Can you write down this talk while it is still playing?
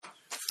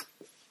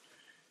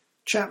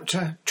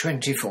Chapter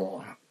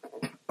 24.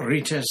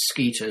 Rita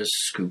Skeeter's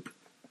Scoop.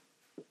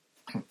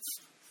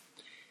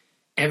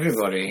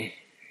 Everybody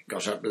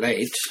got up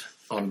late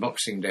on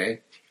Boxing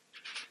Day.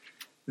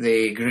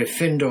 The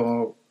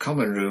Gryffindor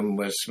common room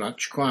was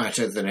much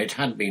quieter than it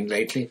had been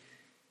lately,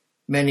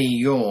 many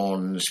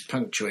yawns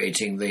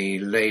punctuating the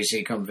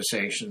lazy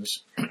conversations.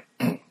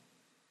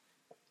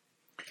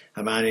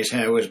 Hermione's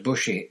hair was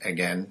bushy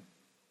again.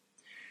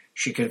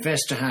 She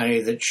confessed to Harry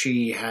that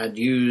she had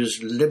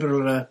used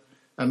liberal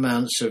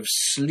amounts of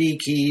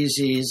Sleek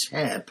Easy's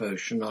hair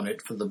potion on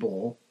it for the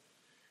ball.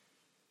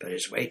 But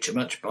it's way too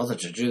much bother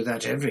to do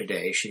that every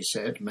day, she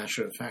said,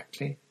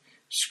 matter-of-factly,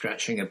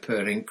 scratching a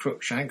purring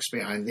Crookshanks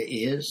behind the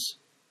ears.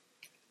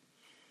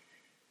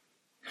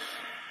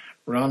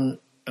 Ron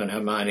and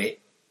Hermione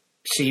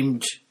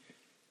seemed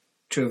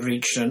to have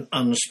reached an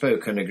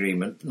unspoken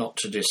agreement not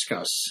to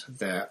discuss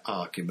their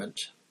argument.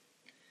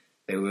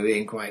 They were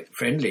being quite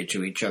friendly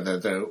to each other,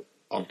 though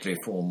oddly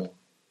formal.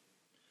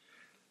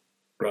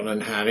 Ron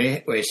and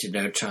Harry wasted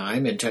no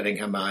time in telling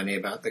Hermione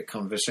about the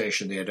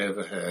conversation they had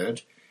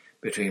overheard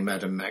between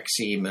Madame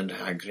Maxime and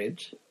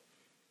Hagrid,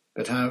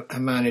 but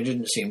Hermione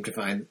didn't seem to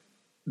find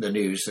the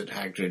news that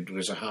Hagrid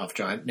was a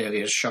half-giant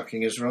nearly as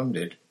shocking as Ron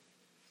did.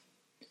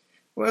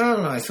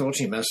 "Well, I thought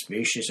he must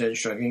be," she said,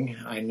 shrugging.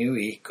 "I knew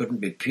he couldn't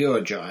be pure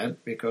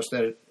giant, because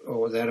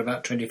they're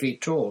about 20 feet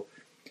tall.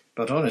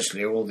 But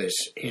honestly, all this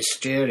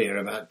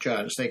hysteria about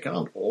giants, they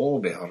can't all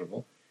be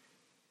horrible.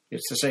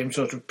 It's the same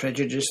sort of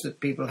prejudice that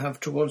people have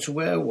towards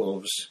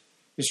werewolves.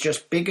 It's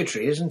just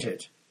bigotry, isn't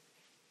it?"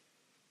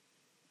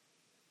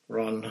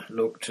 Ron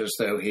looked as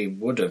though he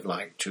would have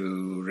liked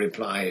to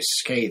reply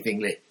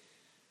scathingly,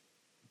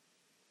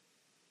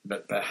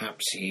 but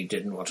perhaps he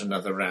didn't want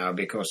another row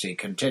because he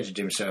contented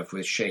himself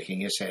with shaking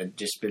his head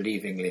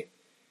disbelievingly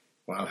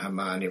while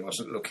Hermione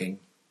wasn't looking.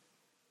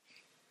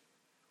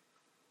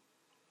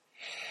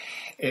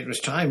 It was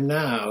time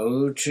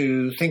now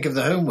to think of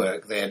the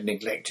homework they had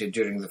neglected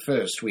during the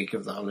first week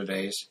of the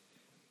holidays.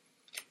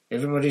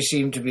 Everybody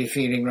seemed to be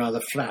feeling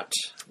rather flat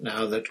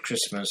now that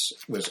Christmas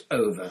was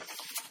over.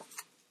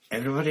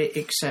 Everybody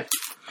except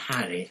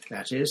Harry,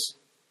 that is,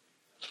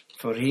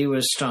 for he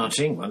was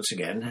starting, once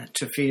again,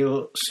 to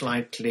feel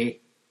slightly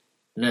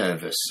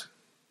nervous.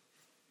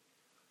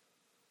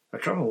 The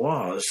trouble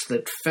was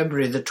that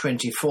February the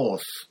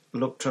 24th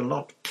looked a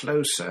lot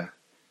closer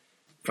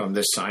from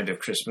this side of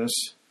Christmas,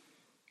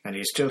 and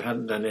he still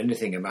hadn't done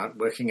anything about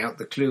working out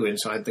the clue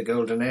inside the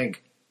golden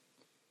egg.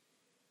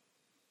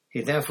 He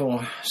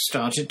therefore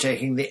started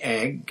taking the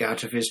egg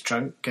out of his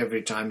trunk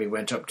every time he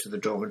went up to the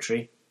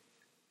dormitory,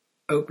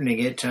 opening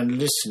it and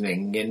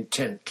listening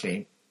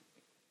intently,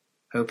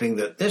 hoping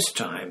that this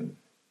time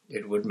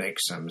it would make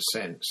some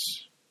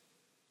sense.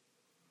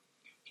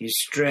 He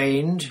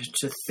strained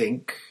to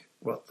think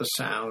what the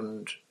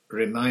sound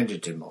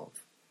reminded him of,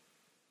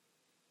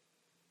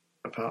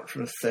 apart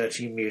from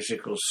 30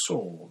 musical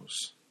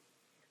saws.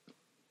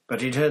 But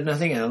he'd heard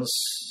nothing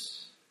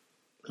else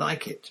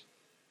like it.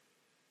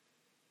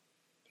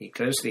 He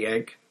closed the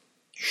egg,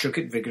 shook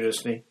it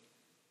vigorously,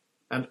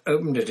 and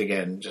opened it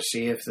again to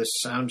see if the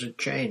sound had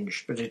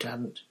changed, but it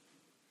hadn't.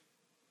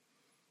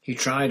 He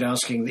tried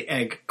asking the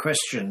egg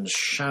questions,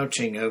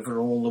 shouting over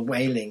all the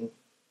wailing,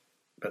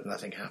 but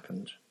nothing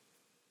happened.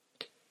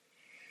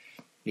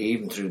 He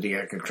even threw the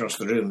egg across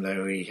the room,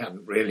 though he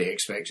hadn't really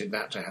expected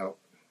that to help.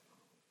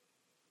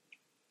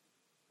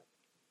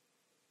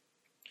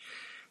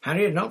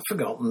 Harry had not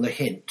forgotten the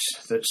hint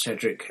that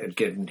Cedric had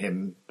given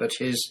him, but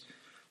his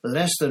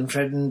less than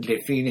friendly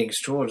feelings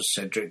towards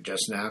Cedric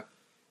just now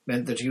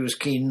meant that he was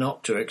keen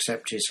not to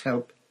accept his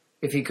help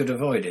if he could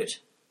avoid it.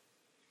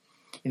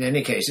 In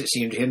any case, it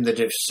seemed to him that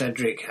if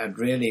Cedric had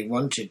really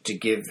wanted to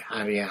give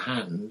Harry a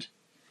hand,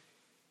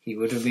 he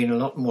would have been a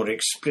lot more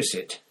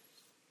explicit.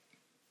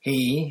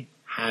 He,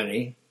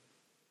 Harry,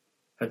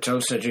 had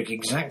told Cedric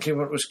exactly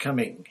what was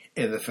coming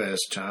in the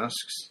first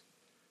tasks,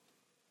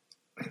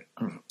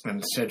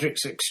 and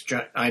Cedric's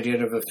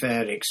idea of a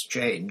fair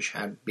exchange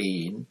had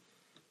been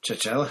to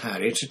tell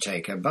Harry to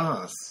take a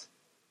bath.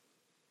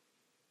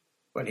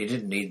 Well, he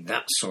didn't need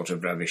that sort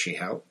of rubbishy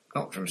help,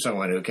 not from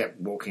someone who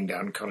kept walking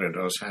down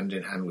corridors hand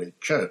in hand with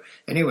Cho.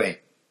 Anyway,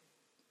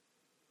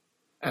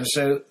 and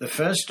so the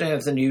first day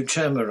of the new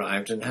term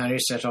arrived, and Harry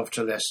set off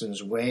to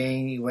lessons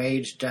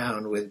weighed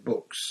down with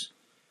books,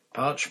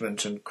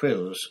 parchment and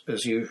quills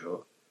as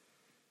usual,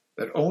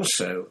 but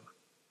also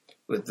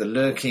with the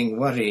lurking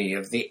worry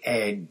of the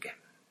egg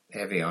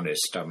heavy on his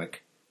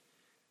stomach,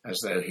 as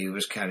though he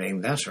was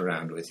carrying that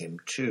around with him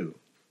too.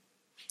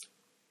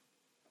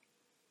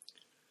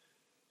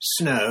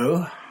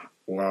 Snow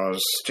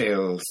was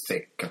still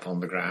thick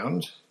upon the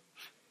ground,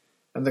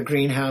 and the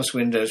greenhouse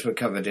windows were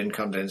covered in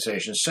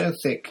condensation so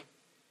thick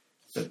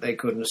that they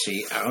couldn't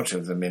see out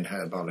of them in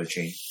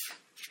herbology.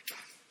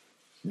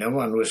 No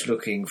one was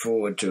looking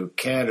forward to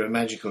care of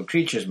magical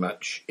creatures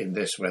much in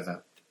this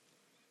weather,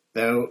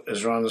 though,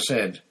 as Ron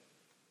said,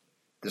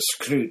 the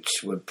Scroot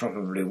would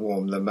probably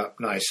warm them up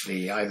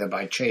nicely, either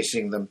by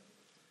chasing them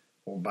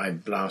or by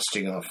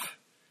blasting off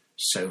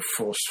so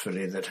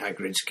forcefully that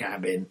Hagrid's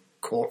cabin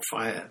caught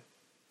fire.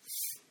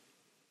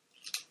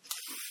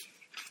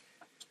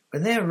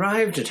 When they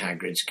arrived at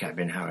Hagrid's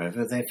cabin,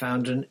 however, they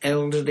found an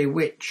elderly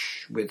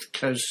witch with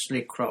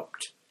closely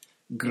cropped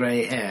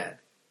grey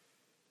hair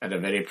and a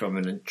very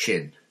prominent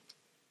chin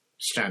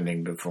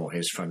standing before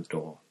his front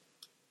door.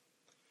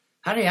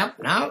 "Hurry up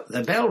now,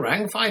 the bell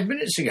rang 5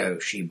 minutes ago,"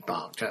 she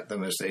barked at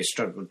them as they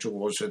struggled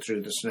towards her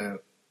through the snow.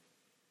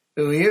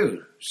 "Who are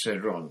you?"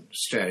 said Ron,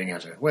 staring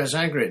at her. "Where's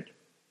Hagrid?"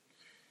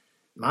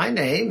 "My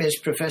name is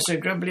Professor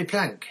Grubbly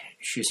Plank,"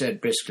 she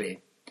said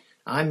briskly.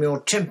 "I'm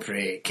your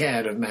temporary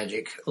care of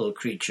magical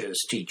creatures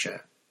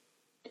teacher."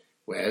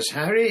 "Where's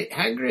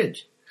Hagrid?"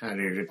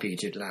 Harry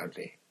repeated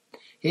loudly.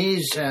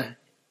 "He's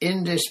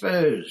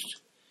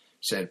indisposed,"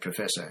 said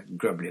Professor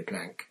Grubbly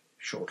Plank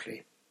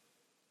shortly.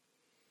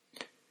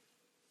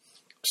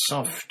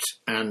 Soft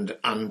and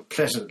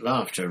unpleasant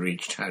laughter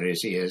reached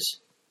Harry's ears.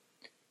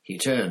 He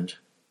turned.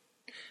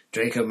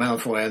 Draco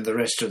Malfoy and the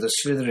rest of the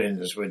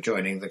Slytherins were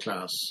joining the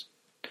class.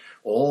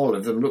 All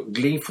of them looked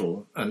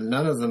gleeful, and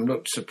none of them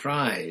looked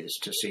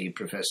surprised to see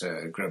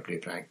Professor Grubbly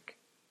Plank.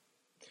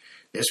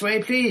 "This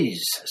way,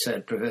 please,"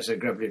 said Professor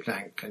Grubbly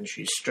Plank, and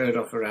she strode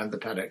off around the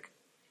paddock,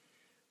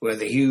 where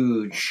the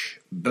huge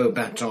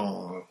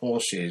Beauxbatons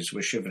horses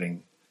were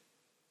shivering.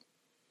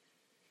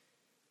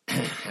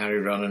 Harry,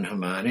 Ron and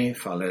Hermione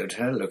followed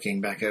her, looking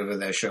back over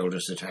their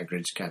shoulders at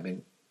Hagrid's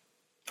cabin.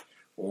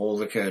 All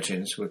the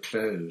curtains were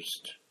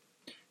closed.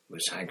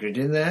 Was Hagrid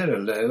in there,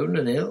 alone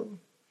and ill?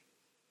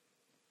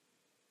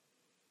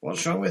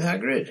 "What's wrong with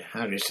Hagrid?"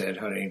 Harry said,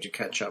 hurrying to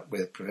catch up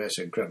with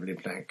Professor Grubbly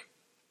Plank.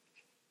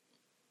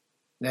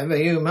 "Never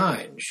you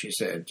mind," she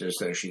said, as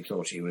though she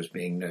thought he was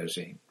being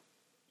nosy.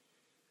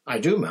 "I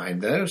do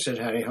mind, though," said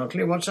Harry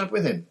hotly. "What's up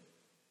with him?"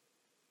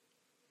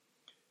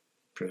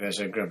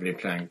 Professor Grubbly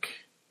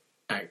Plank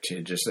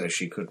acted as though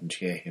she couldn't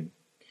hear him.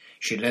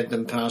 She led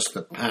them past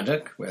the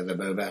paddock where the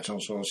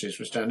Beauxbatons horses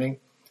were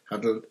standing,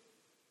 huddled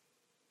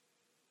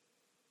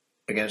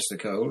against the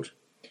cold,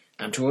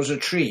 and towards a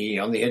tree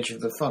on the edge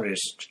of the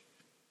forest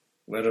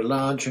where a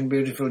large and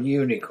beautiful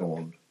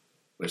unicorn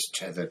was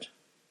tethered.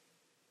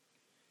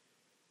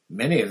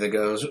 Many of the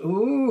girls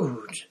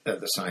oohed at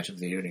the sight of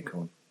the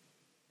unicorn.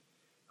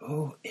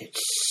 "Oh,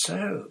 it's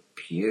so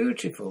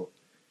beautiful,"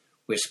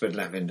 whispered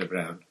Lavender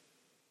Brown.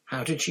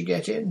 "How did she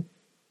get in?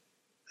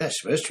 They're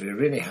supposed to be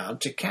really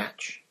hard to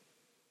catch."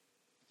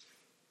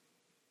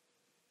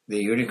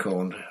 The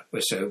unicorn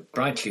was so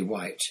brightly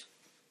white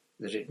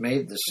that it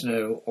made the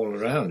snow all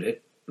around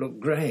it look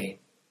grey.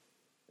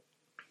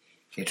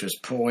 It was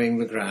pawing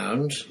the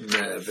ground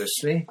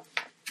nervously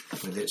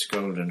with its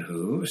golden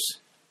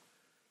hooves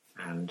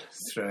and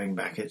throwing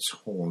back its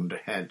horned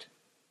head.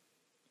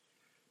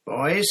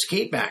 "Boys,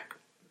 keep back,"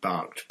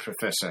 barked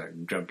Professor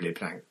Grubbly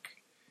Plank,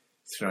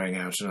 throwing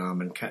out an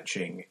arm and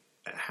catching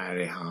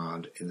Harry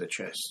hard in the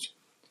chest.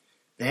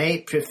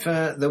 "They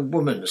prefer the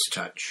woman's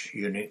touch,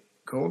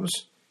 unicorns.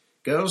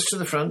 Girls to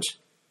the front,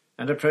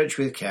 and approach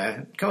with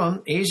care. Come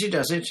on, easy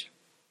does it."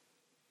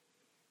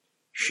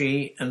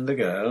 She and the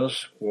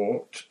girls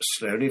walked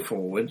slowly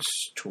forwards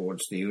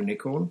towards the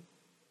unicorn,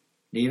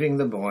 leaving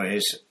the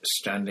boys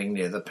standing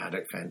near the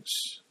paddock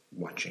fence,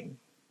 watching.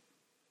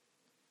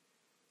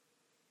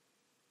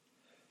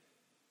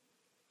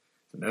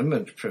 The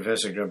moment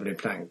Professor Grubbly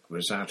Plank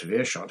was out of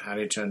earshot,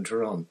 Harry turned to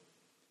Ron.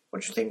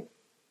 What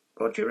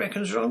do you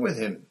reckon's wrong with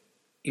him?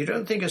 You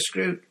don't think a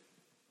Scrooge..."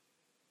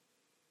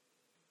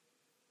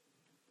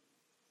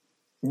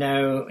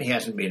 "No, he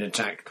hasn't been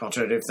attacked,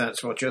 Potter, if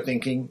that's what you're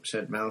thinking,"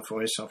 said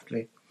Malfoy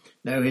softly.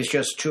 "No, he's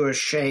just too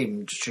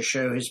ashamed to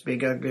show his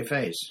big ugly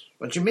face."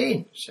 "What do you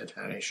mean?" said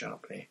Harry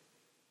sharply.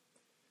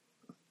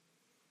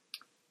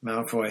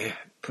 Malfoy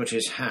put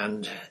his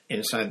hand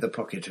inside the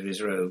pocket of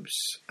his robes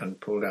and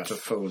pulled out a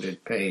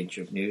folded page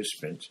of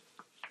newsprint.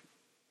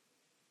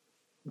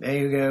 "There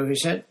you go," he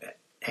said.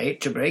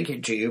 "Hate to break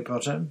it to you,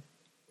 Potter."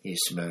 He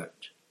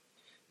smirked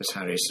as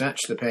Harry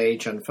snatched the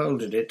page,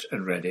 unfolded it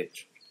and read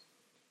it,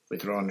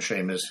 with Ron,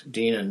 Seamus,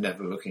 Dean and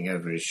Neville looking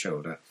over his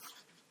shoulder.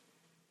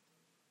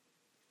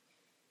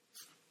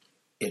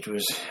 It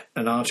was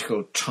an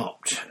article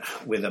topped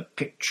with a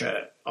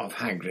picture of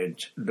Hagrid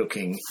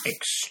looking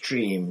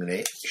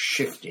extremely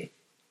shifty.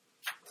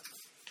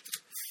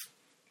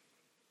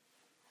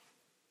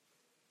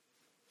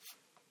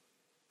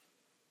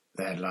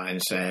 The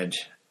headline said,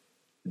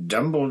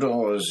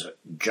 "Dumbledore's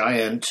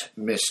Giant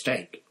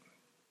Mistake."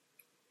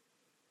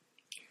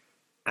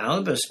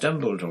 Albus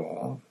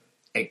Dumbledore,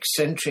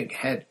 eccentric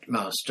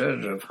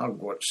headmaster of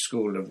Hogwarts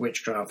School of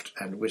Witchcraft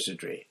and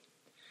Wizardry,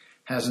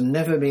 has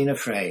never been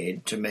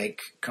afraid to make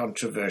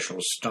controversial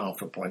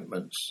staff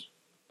appointments,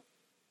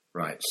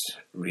 writes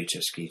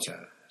Rita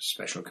Skeeter,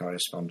 special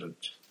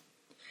correspondent.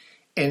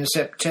 In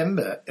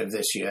September of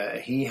this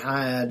year, he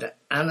hired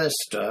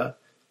Alistair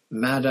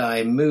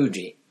Mad-Eye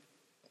Moody,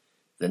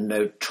 the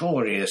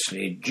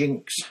notoriously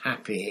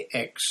jinx-happy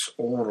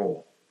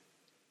ex-Auror,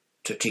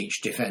 to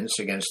teach defence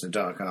against the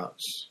dark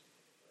arts.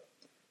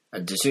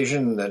 A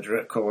decision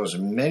that caused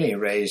many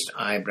raised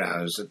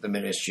eyebrows at the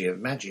Ministry of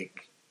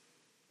Magic.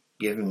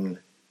 given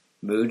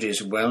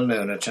Moody's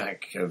well-known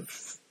habit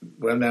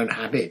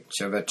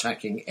of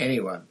attacking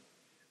anyone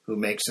who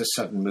makes a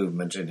sudden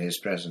movement in his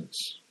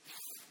presence.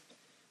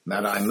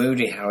 Mad-Eye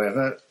Moody,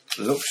 however,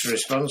 looks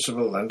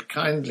responsible and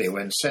kindly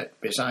when set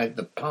beside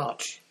the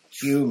part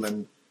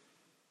human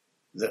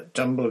that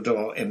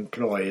Dumbledore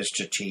employs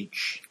to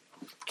teach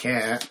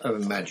care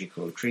of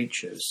magical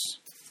creatures.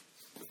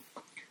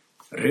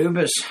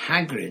 Rubus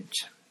Hagrid,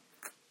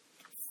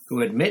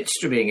 who admits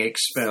to being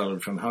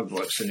expelled from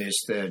Hogwarts in his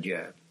third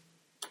year,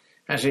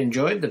 has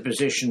enjoyed the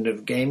position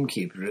of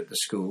gamekeeper at the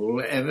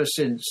school ever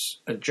since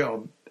a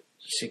job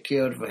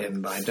secured for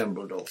him by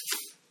Dumbledore.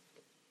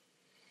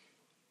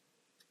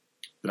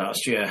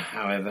 Last year,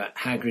 however,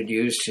 Hagrid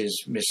used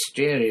his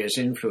mysterious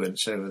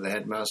influence over the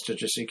headmaster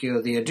to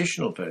secure the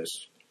additional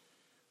post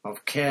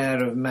of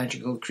care of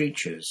magical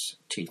creatures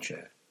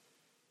teacher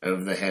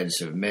over the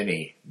heads of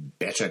many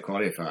better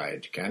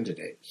qualified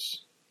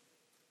candidates.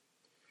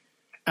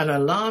 An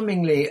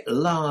alarmingly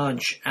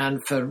large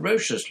and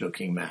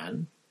ferocious-looking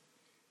man,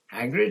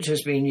 Hagrid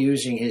has been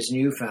using his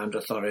newfound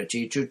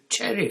authority to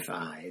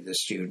terrify the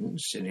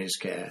students in his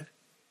care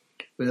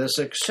with a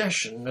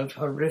succession of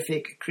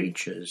horrific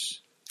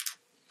creatures.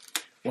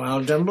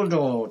 While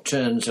Dumbledore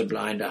turns a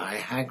blind eye,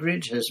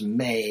 Hagrid has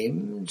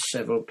maimed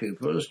several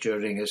pupils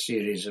during a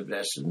series of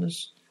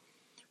lessons,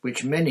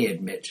 which many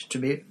admit to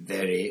be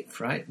very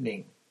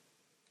frightening.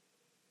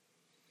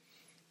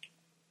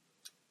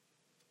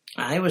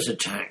 I was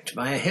attacked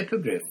by a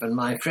hippogriff, and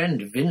my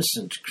friend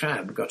Vincent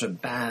Crabbe got a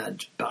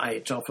bad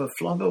bite off a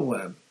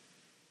flobberworm,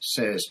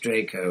 says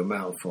Draco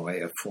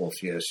Malfoy, a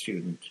fourth-year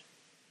student.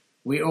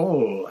 We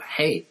all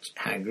hate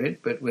Hagrid,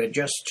 but we're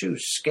just too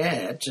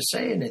scared to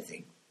say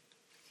anything.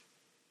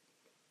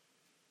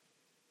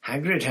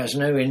 Hagrid has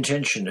no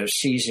intention of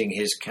ceasing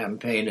his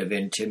campaign of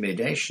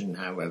intimidation,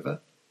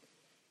 however.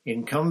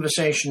 In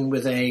conversation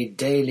with a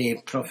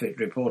Daily Prophet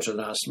reporter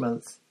last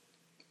month,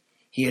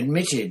 he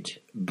admitted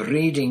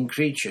breeding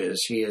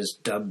creatures he has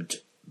dubbed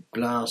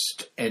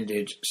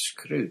blast-ended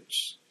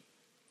scroots,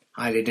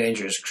 highly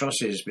dangerous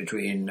crosses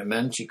between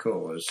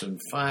manticores and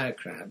fire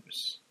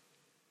crabs.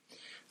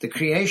 The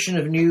creation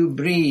of new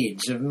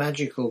breeds of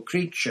magical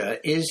creature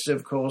is,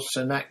 of course,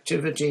 an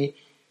activity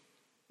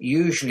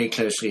usually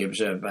closely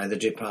observed by the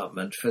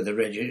Department for the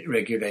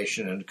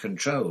Regulation and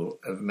Control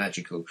of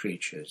Magical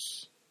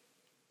Creatures.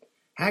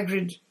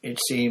 Hagrid, it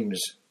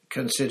seems,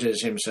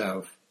 considers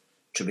himself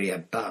to be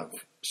above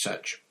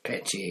such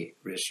petty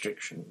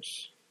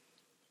restrictions.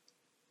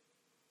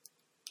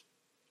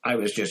 I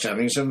was just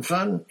having some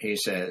fun, he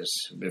says,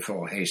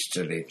 before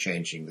hastily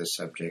changing the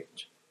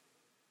subject.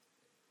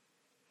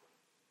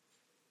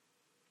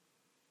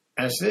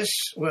 As this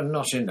were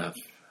not enough,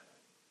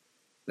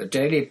 the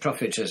Daily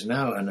Prophet has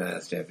now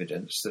unearthed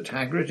evidence that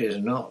Hagrid is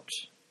not,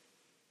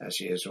 as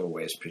he has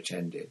always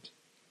pretended,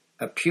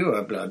 a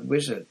pure-blood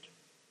wizard.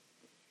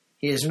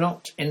 He is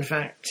not, in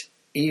fact,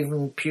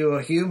 even pure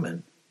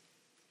human.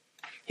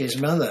 His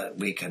mother,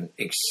 we can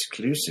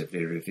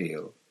exclusively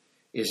reveal,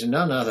 is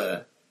none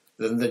other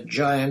than the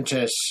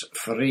giantess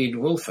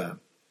Freedwulfa,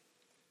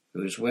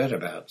 whose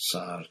whereabouts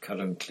are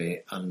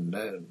currently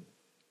unknown.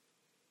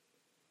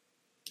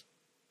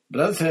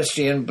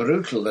 Bloodthirsty and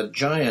brutal, the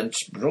giants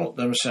brought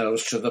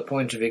themselves to the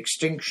point of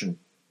extinction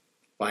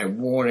by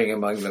warring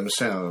among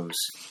themselves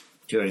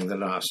during the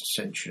last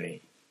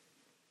century.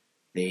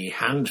 The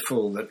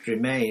handful that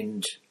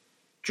remained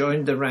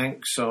joined the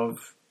ranks of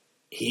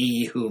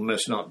he who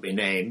must not be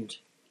named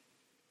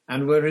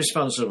and were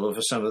responsible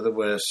for some of the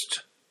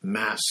worst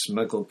mass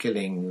muggle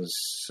killings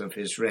of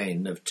his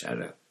reign of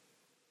terror.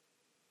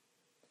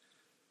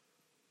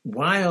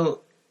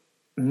 While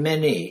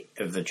many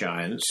of the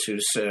giants who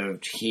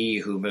served he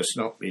who must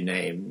not be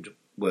named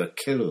were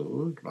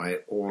killed by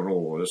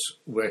Aurors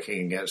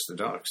working against the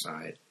dark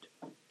side,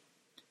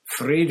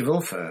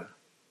 Freedwulfa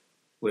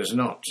was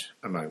not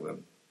among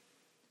them.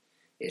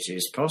 It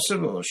is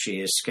possible she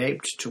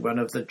escaped to one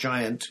of the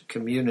giant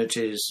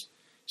communities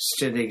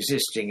still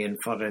existing in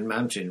foreign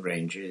mountain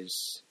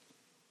ranges.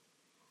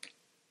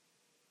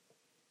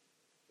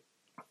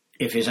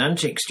 If his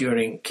antics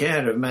during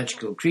care of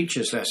magical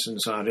creatures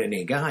lessons are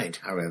any guide,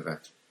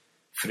 however,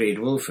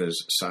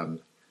 Freedwulfa's son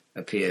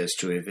appears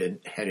to have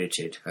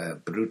inherited her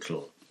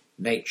brutal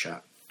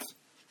nature.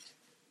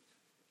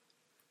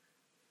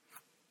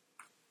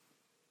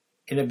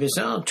 In a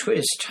bizarre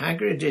twist,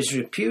 Hagrid is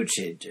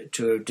reputed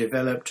to have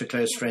developed a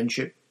close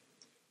friendship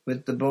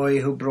with the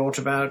boy who brought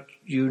about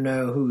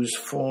you-know-who's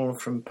fall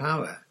from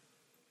power,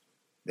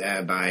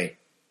 thereby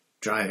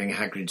driving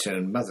Hagrid's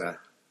own mother,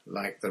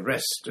 like the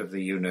rest of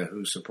the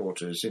you-know-who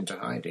supporters, into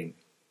hiding.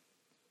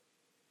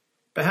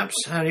 Perhaps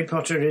Harry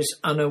Potter is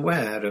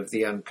unaware of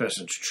the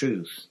unpleasant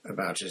truth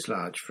about his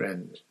large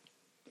friend,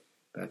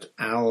 but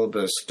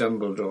Albus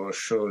Dumbledore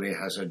surely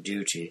has a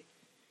duty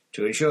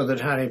to ensure that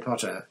Harry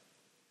Potter,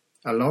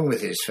 along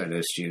with his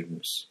fellow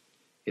students,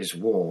 is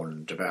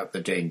warned about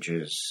the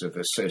dangers of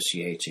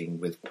associating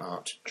with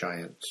part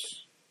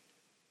giants.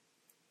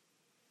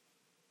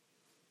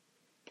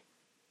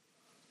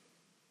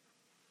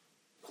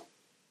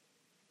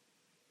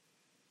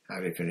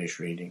 Harry finished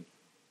reading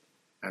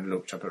and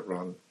looked up at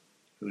Ron,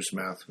 whose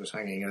mouth was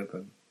hanging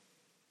open.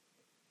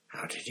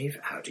 How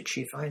did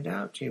she find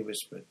out? He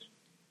whispered.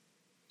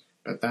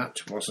 But that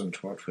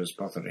wasn't what was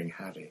bothering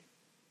Harry.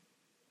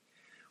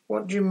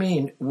 What do you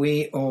mean,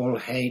 we all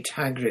hate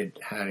Hagrid?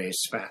 Harry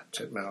spat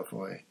at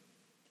Malfoy.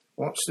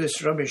 What's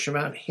this rubbish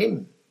about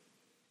him?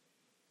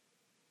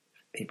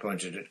 He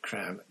pointed at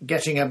Crabbe.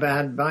 Getting a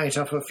bad bite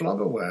off a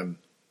flobberworm.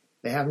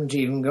 They haven't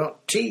even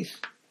got teeth.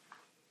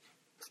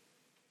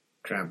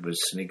 Crabbe was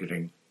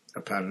sniggering,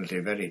 apparently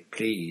very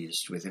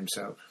pleased with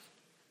himself.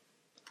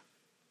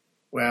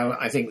 Well,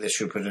 I think this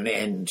should put an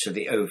end to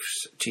the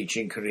oaf's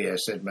teaching career,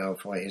 said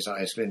Malfoy, his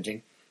eyes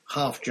glinting.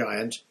 Half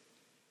giant.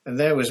 And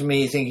there was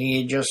me thinking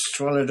he'd just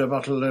swallowed a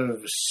bottle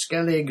of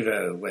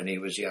Skelligro when he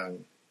was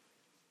young.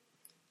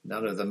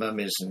 None of the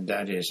mummies and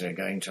daddies are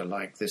going to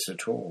like this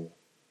at all.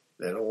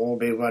 They'll all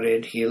be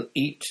worried he'll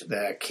eat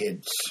their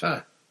kids.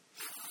 Huh.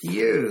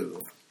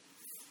 You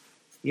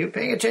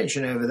paying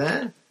attention over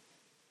there?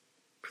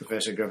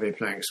 Professor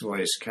Grubby-Plank's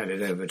voice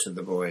carried over to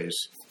the boys.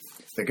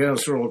 The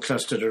girls were all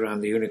clustered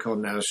around the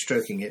unicorn now,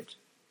 stroking it.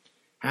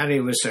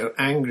 Harry was so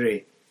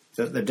angry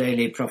that the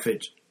Daily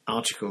Prophet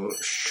article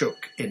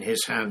shook in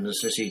his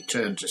hands as he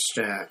turned to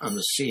stare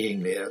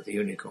unseeingly at the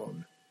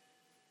unicorn,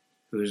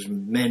 whose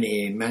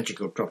many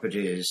magical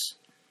properties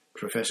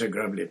Professor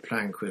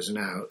Grubbly-Plank was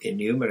now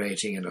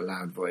enumerating in a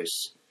loud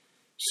voice,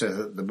 so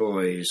that the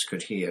boys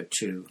could hear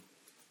too.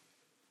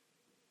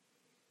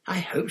 I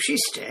hope she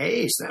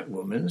stays, that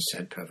woman,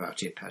 said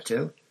Parvati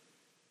Patil,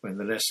 when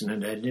the lesson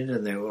had ended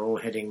and they were all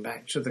heading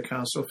back to the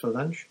castle for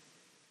lunch.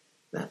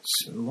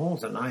 That's more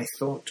than I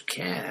thought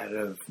care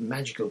of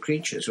magical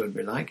creatures would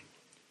be like.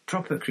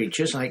 Proper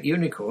creatures like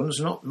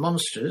unicorns, not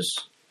monsters.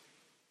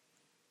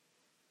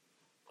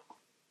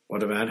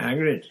 What about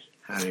Hagrid?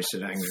 Harry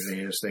said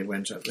angrily as they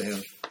went up the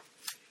hill.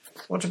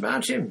 What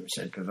about him?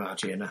 Said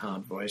Parvati in a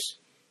hard voice.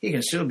 He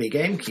can still be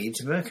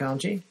gamekeeper,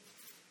 can't he?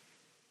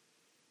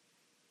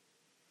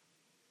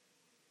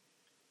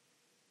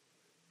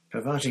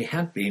 Parvati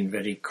had been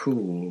very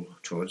cool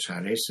towards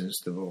Harry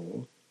since the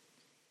ball.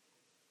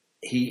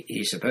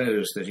 He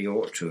supposed that he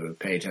ought to have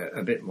paid her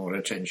a bit more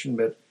attention,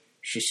 but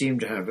she seemed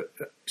to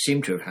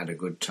have had a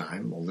good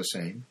time all the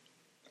same.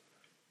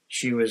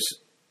 She was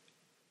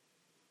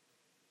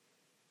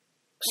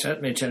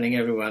certainly telling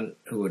everyone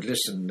who would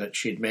listen that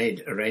she'd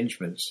made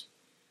arrangements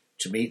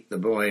to meet the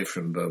boy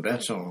from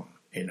Beauxbaton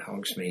in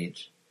Hogsmeade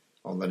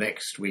on the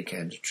next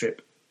weekend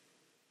trip.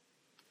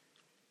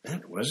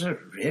 That was a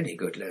really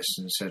good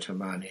lesson, said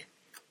Hermione,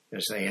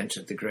 as they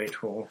entered the Great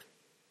Hall.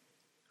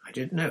 I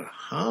didn't know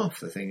half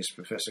the things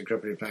Professor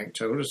Grubbly-Plank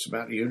told us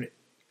about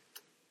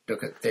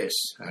Look at this,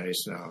 Harry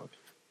snarled,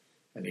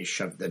 and he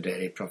shoved the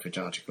Daily Prophet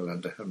article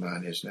under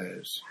Hermione's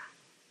nose.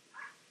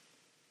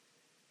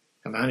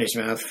 Hermione's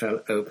mouth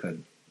fell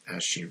open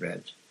as she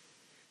read.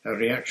 Her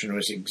reaction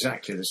was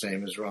exactly the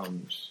same as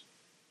Ron's.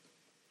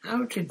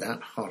 How did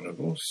that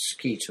horrible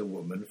Skeeter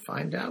woman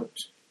find out?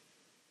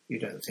 You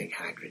don't think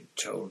Hagrid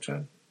told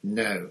her?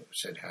 No,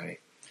 said Harry,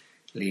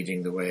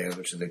 leading the way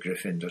over to the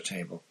Gryffindor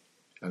table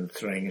and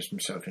throwing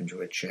himself into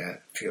a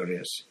chair,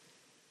 furious.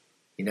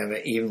 He never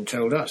even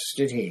told us,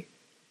 did he?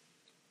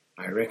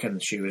 I reckon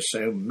she was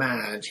so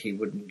mad he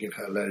wouldn't give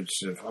her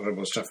loads of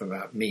horrible stuff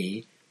about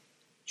me.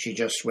 She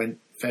just went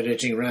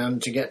ferreting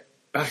round to get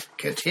back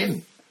at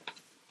him.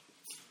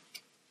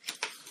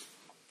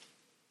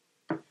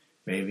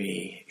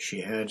 Maybe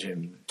she heard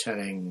him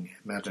telling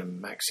Madame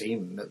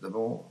Maxime at the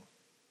ball,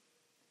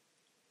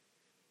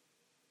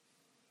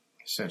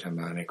 said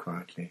Hermione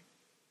quietly.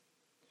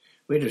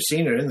 We'd have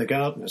seen her in the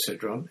garden,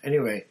 said Ron.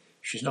 Anyway,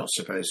 she's not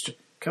supposed to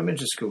come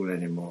into school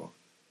anymore.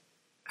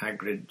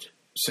 Hagrid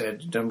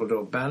said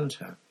Dumbledore banned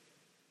her.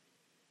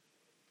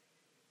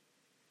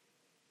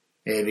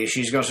 Maybe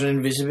she's got an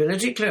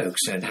invisibility cloak,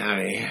 said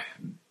Harry,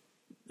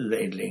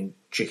 ladling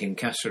chicken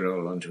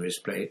casserole onto his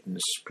plate and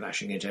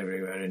splashing it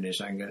everywhere in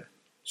his anger.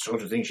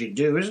 Sort of thing she'd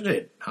do, isn't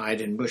it?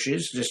 Hide in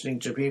bushes, listening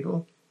to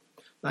people.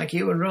 Like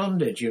you and Ron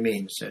did, you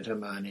mean, said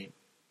Hermione.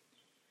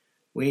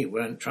 We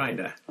weren't trying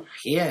to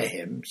hear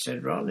him,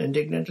 said Ron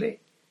indignantly.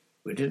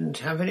 We didn't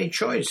have any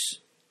choice.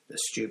 The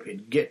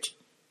stupid git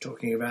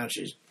talking about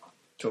his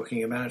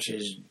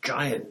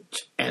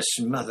giant-S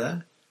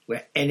mother,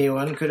 where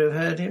anyone could have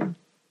heard him.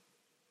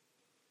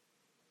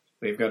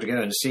 We've got to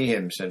go and see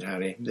him, said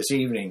Harry, this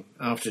evening,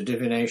 after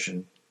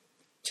divination.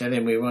 Tell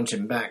him we want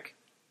him back.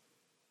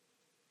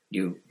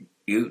 You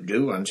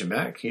do want him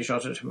back? He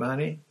shot at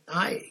Hermione.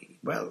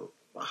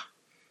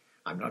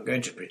 I'm not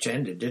going to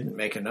pretend it didn't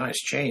make a nice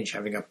change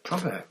having a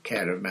proper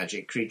care of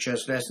magic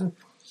creatures lesson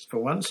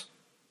for once.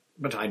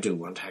 But I do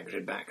want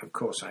Hagrid back, of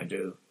course I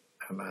do,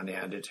 Hermione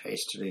added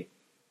hastily,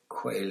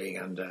 quailing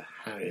under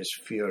Harry's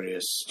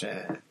furious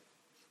stare.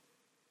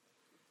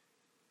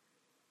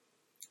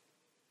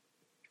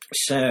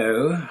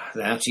 So,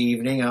 that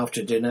evening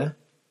after dinner,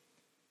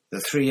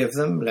 the three of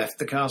them left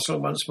the castle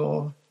once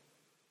more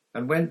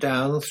and went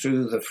down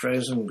through the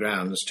frozen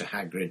grounds to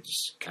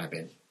Hagrid's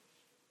cabin.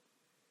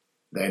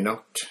 They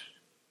knocked,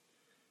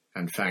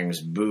 and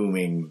Fang's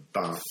booming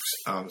barks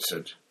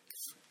answered.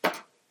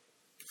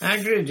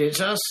 "Hagrid,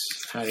 it's us,"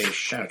 Harry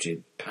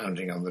shouted,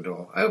 pounding on the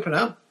door. "Open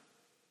up."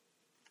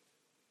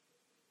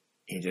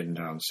 He didn't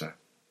answer.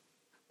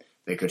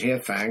 They could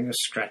hear Fang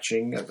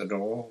scratching at the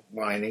door,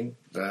 whining,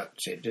 but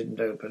it didn't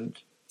open.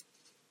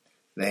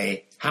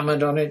 They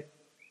hammered on it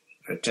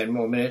for 10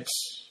 more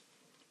minutes.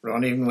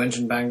 Ron even went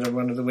and banged on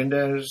one of the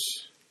windows,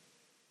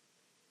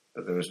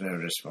 but there was no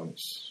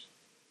response.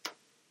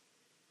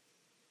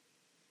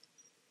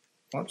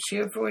 "What's he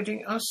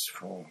avoiding us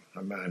for?"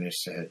 Hermione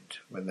said,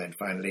 when they'd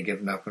finally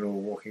given up and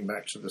all walking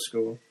back to the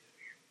school.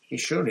 "He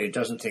surely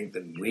doesn't think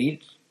that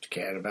we'd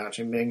care about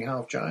him being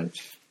half-giant."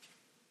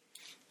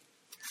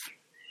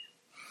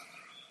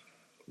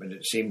 But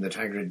it seemed that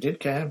Hagrid did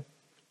care.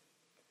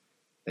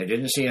 They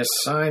didn't see a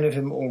sign of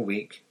him all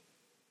week.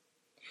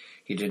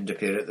 He didn't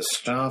appear at the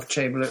staff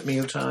table at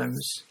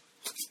mealtimes.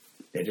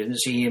 They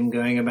didn't see him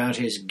going about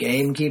his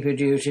gamekeeper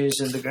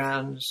duties in the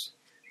grounds.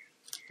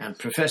 And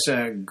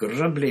Professor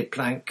Grubbly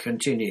Plank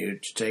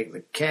continued to take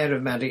the care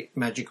of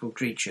magical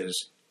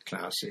creatures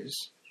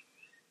classes.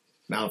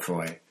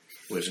 Malfoy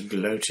was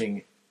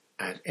gloating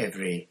at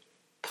every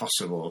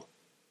possible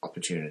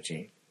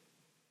opportunity.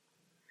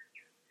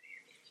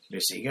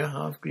 Missing a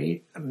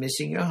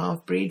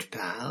half-breed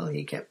pal,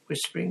 he kept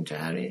whispering to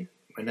Harry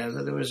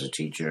whenever there was a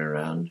teacher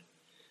around,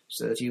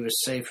 so that he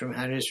was safe from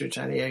Harry's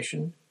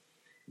retaliation.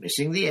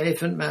 Missing the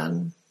Elephant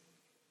Man.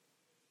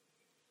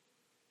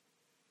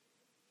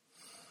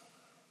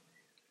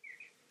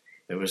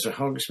 There was a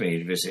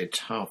Hogsmeade visit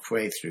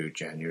halfway through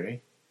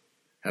January.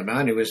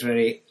 Hermione was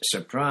very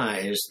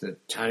surprised that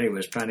Harry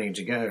was planning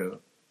to go.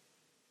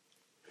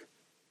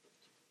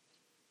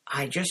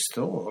 "I just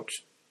thought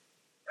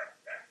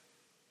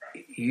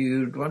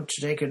you'd want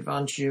to take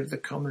advantage of the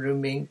common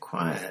room being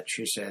quiet,"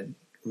 she said.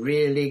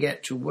 "Really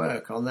get to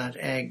work on that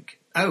egg."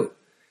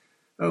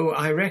 Oh,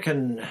 I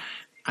reckon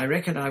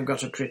I've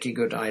got a pretty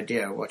good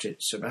idea what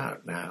it's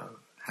about now,"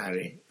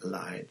 Harry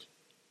lied.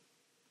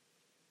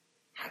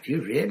 "Have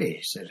you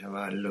really?" said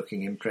Hermione,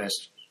 looking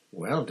impressed.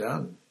 "Well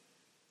done."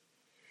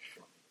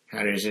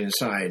 Harry's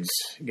insides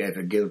gave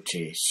a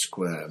guilty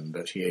squirm,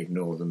 but he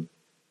ignored them.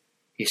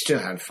 He still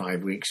had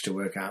 5 weeks to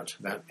work out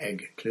that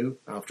egg clue,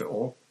 after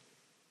all.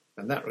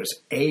 And that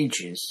was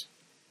ages.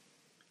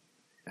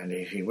 And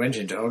if he went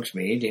into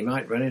Hogsmeade, he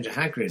might run into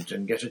Hagrid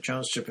and get a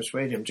chance to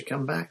persuade him to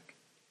come back.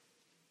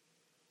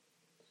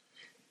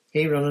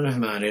 He, Ron and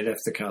Hermione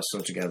left the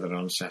castle together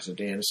on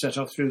Saturday and set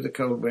off through the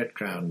cold, wet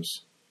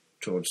grounds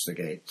towards the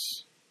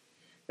gates.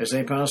 As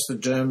they passed the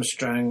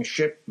Durmstrang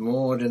ship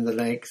moored in the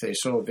lake, they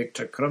saw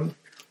Victor Krum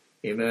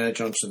emerge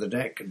onto the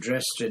deck,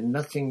 dressed in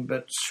nothing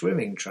but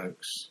swimming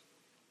trunks.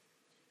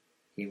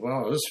 He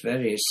was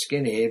very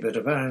skinny, but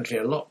apparently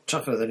a lot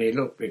tougher than he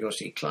looked, because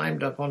he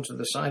climbed up onto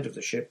the side of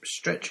the ship,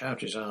 stretched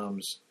out his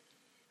arms,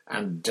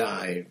 and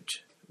dived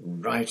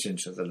right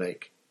into the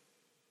lake.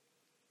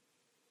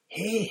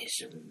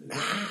 "He's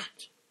mad,"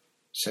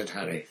 said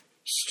Harry,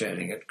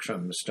 staring at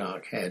Crum's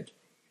dark head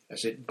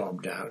as it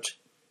bobbed out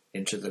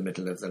into the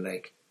middle of the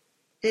lake.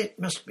 "It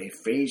must be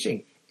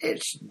freezing.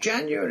 It's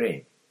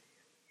January."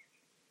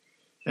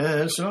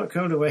 "It's a lot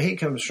colder where he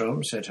comes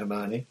from," said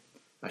Hermione.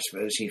 "I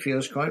suppose he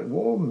feels quite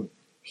warm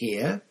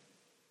here."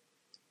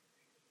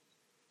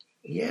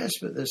 "Yes,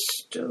 but there's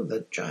still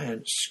the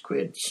giant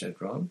squid," said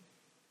Ron.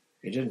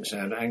 He didn't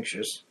sound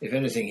anxious. If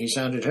anything, he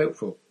sounded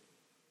hopeful.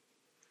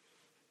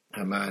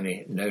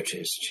 Hermione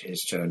noticed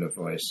his tone of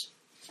voice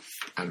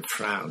and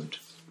frowned.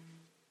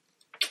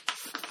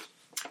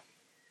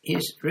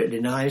 "He's really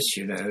nice,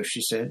 you know,"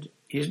 she said.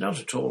 "He's not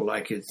at all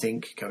like you'd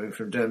think, coming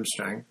from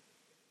Durmstrang.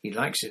 He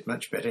likes it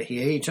much better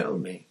here, he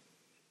told me."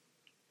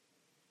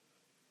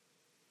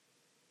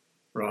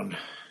 Ron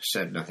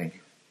said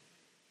nothing.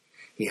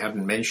 He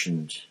hadn't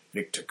mentioned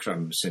Victor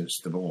Krum since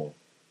the ball,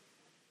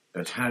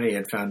 but Harry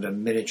had found a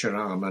miniature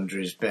arm under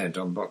his bed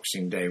on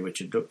Boxing Day, which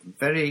had looked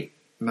very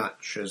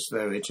much as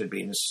though it had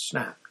been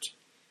snapped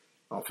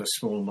off a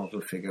small model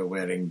figure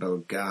wearing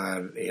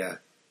Bulgaria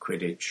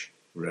Quidditch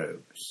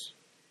robes.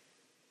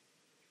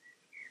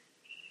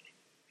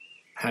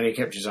 Harry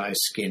kept his eyes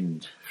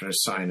skinned for a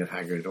sign of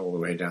Hagrid all the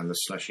way down the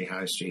slushy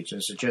high street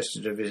and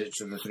suggested a visit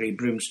to the Three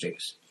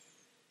Broomsticks,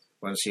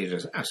 once he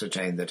had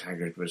ascertained that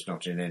Hagrid was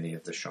not in any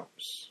of the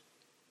shops.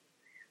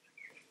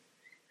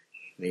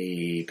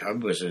 The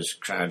pub was as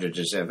crowded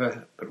as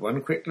ever, but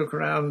one quick look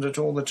around at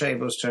all the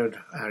tables told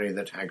Harry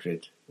that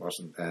Hagrid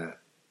wasn't there.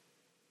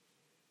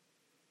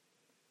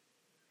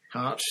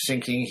 Heart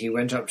sinking, he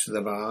went up to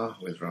the bar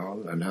with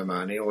Ron and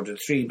Hermione, ordered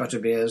 3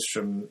 butterbeers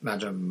from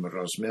Madame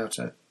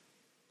Rosmerta,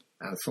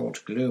 and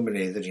thought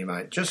gloomily that he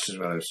might just as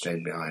well have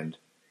stayed behind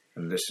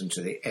and listened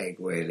to the egg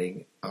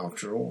wailing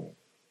after all.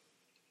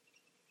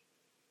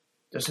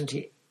 "Doesn't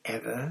he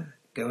ever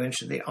go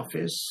into the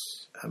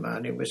office?"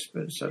 Hermione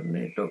whispered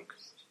suddenly. "Look."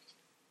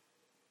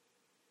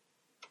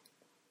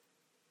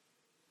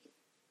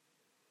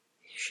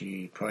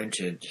 She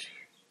pointed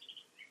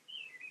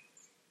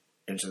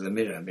into the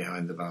mirror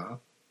behind the bar,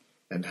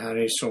 and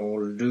Harry saw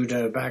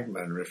Ludo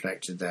Bagman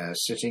reflected there,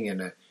 sitting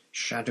in a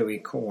shadowy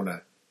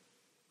corner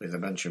with a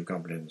bunch of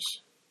goblins.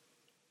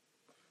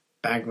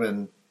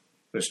 Bagman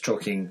was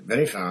talking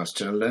very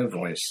fast in a low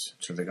voice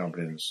to the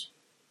goblins,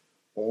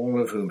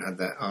 all of whom had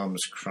their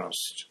arms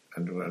crossed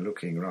and were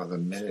looking rather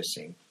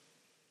menacing.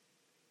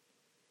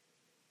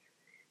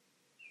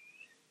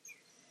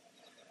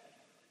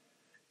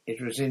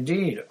 It was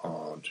indeed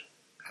odd,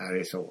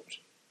 Harry thought,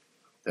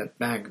 that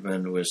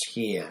Bagman was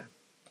here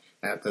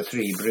at the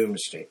Three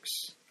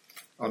Broomsticks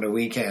on a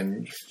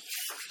weekend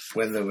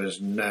when there was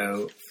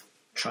no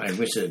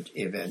Triwizard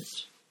event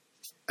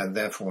and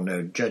therefore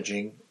no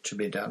judging to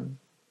be done.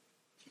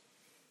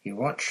 He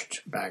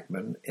watched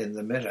Bagman in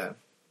the mirror.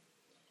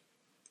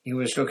 He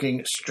was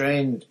looking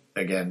strained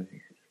again,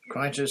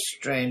 quite as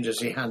strained as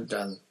he had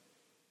done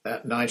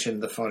that night in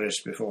the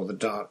forest before the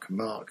dark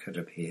mark had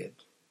appeared.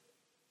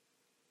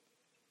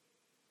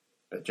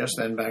 But just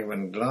then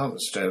Bagman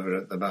glanced over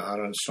at the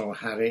bar and saw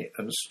Harry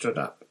and stood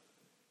up.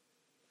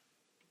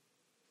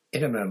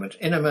 In a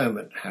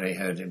moment, Harry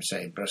heard him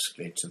say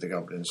brusquely to the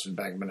goblins, and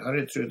Bagman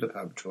hurried through the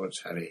pub towards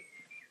Harry,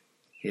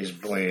 his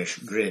boyish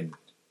grin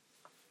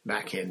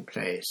back in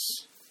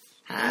place.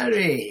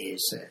 "Harry," he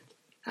said,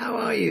 "how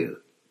are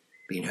you?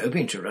 Been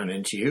hoping to run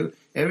into you.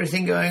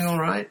 Everything going all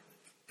right?"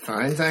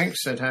 "Fine,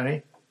 thanks," said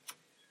Harry.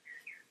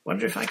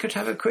 "Wonder if I could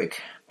have a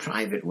quick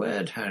private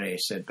word, Harry,"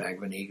 said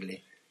Bagman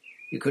eagerly.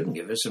 "You couldn't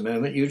give us a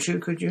moment, you two,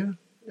 could you?"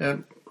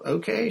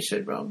 "Okay,"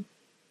 said Ron.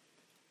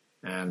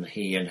 And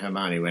he and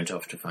Hermione went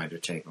off to find a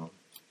table.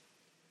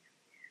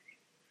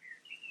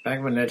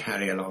 Bagman led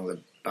Harry along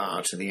the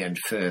bar to the end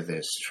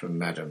furthest from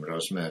Madame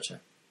Rosmerta.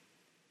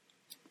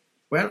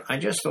 "Well, I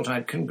just thought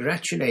I'd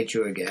congratulate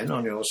you again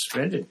on your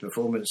splendid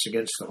performance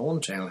against the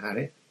Horntail,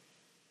 Harry,"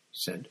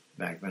 said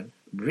Bagman.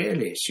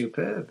 "Really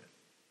superb."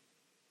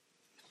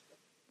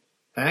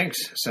 "Thanks,"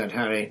 said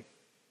Harry.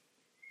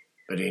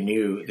 But he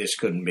knew this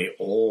couldn't be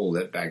all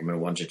that Bagman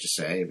wanted to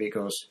say,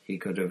 because he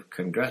could have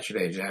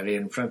congratulated Harry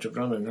in front of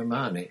Ron and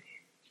Hermione.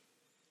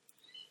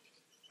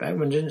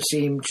 Bagman didn't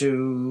seem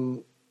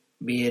to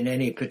be in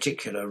any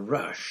particular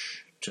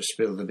rush to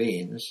spill the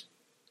beans,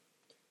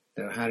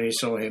 though Harry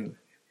saw him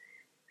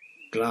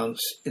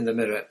glance in the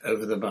mirror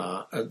over the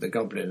bar at the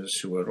goblins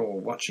who were all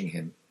watching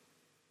him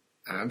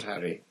and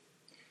Harry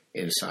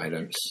in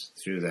silence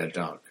through their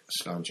dark,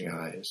 slanting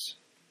eyes.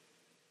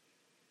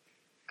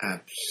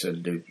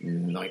 "Absolute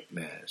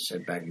nightmare,"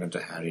 said Bagman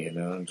to Harry in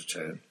an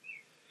undertone,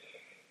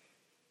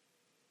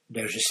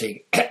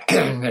 noticing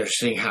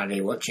Harry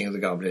watching the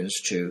goblins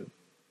too.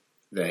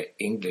 Their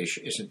English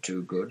isn't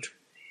too good.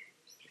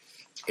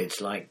 It's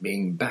like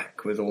being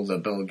back with all the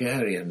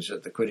Bulgarians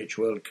at the Quidditch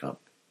World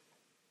Cup.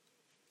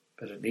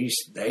 But at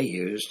least they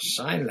used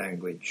sign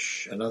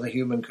language another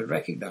human could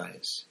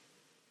recognise.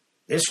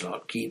 This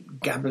lot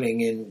keep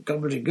gabbling in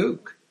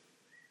gobbledygook,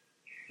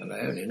 and I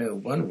only know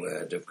one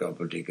word of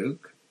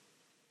gobbledygook.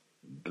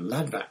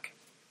 Bladvac,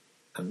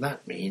 and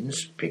that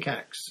means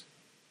pickaxe.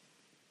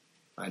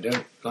 I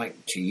don't like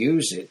to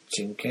use it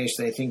in case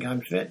they think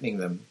I'm threatening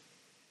them."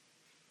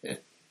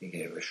 He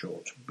gave a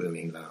short,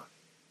 booming laugh.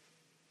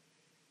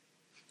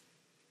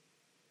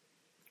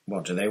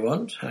 "What do they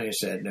want?" Harry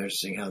said,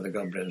 noticing how the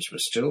goblins were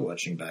still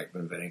watching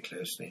Bagman very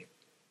closely.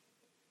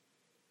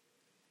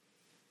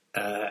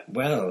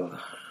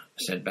 Well,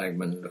 said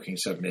Bagman, looking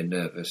suddenly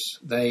nervous,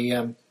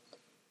 they're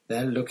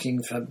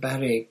looking for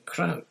Barry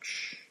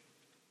Crouch."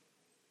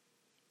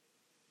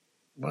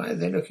 "Why are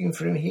they looking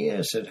for him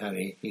here?" said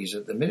Harry. "He's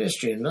at the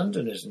Ministry in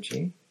London, isn't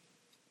he?"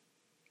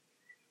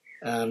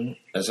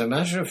 "As a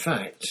matter of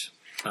fact,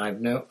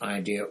 I've no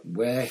idea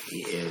where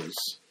he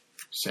is,"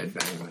 said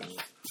Bagman.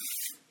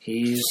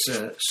 "He's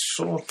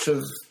sort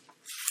of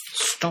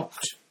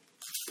stopped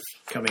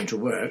coming to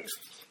work.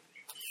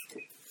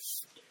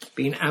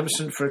 Been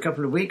absent for a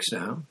couple of weeks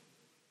now.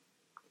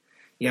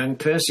 Young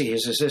Percy,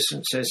 his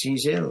assistant, says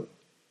he's ill.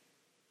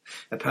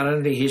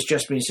 Apparently he's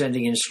just been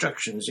sending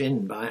instructions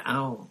in by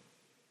Owl.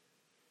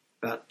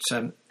 But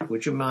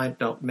would you mind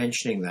not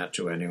mentioning that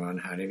to anyone,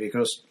 Harry,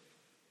 because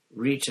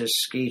Rita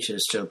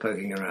Skeeter's still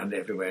poking around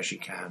everywhere she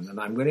can, and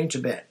I'm willing to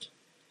bet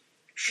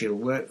she'll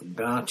work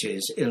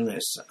Barty's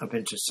illness up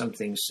into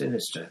something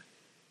sinister.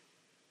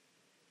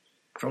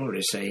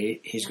 Probably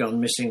say he's gone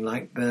missing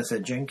like Bertha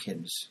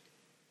Jenkins."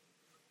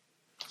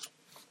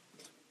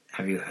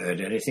 "Have you heard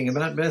anything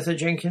about Bertha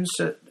Jenkins?"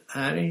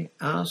 Harry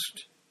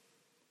asked.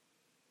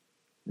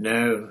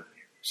 "No,"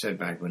 said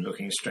Bagman,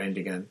 looking strained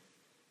again.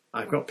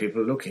 "I've got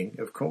people looking,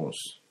 of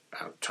course."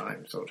 About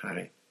time, thought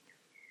Harry.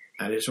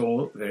 "And it's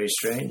all very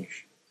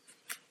strange.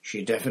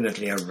 She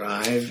definitely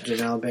arrived in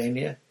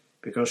Albania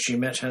because she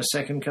met her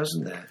second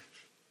cousin there.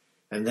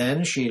 And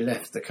then she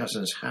left the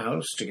cousin's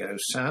house to go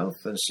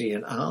south and see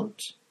an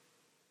aunt.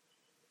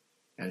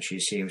 And she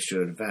seems to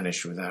have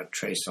vanished without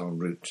trace en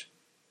route.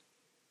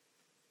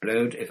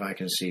 Blowed if I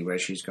can see where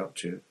she's got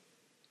to.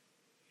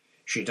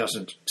 She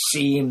doesn't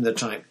seem the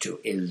type to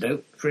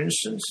elope, for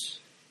instance.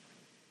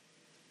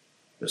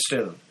 But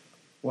still,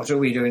 what are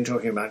we doing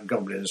talking about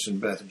goblins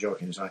and Bertha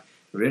Jenkins? I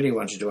really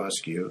wanted to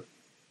ask you,"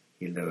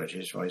 he lowered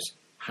his voice,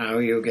 "how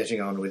you're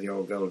getting on with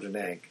your golden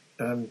egg.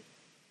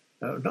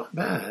 Oh, not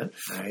bad,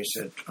 Harry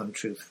said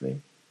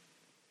untruthfully.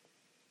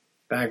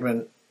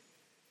 Bagman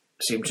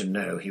seemed to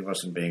know he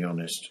wasn't being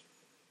honest.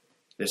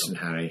 Listen,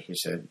 Harry, he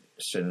said,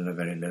 still in a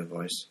very low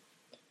voice.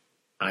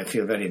 I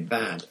feel very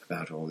bad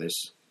about all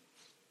this.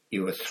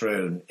 You were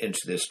thrown into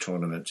this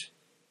tournament.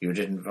 You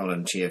didn't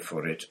volunteer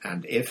for it,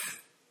 and if...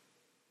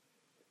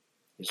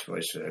 His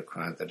voice was so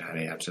quiet that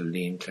Harry had to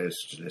lean closer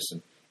to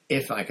listen.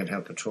 If I can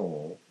help at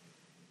all,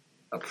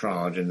 a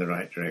prod in the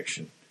right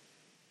direction.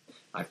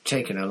 I've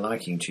taken a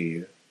liking to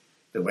you,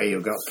 the way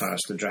you got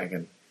past the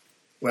dragon.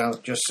 Well,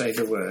 just say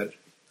the word.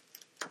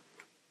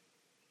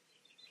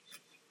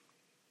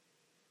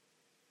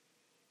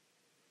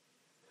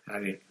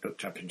 Harry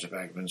looked up into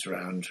Bagman's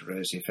round,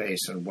 rosy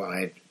face and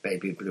wide,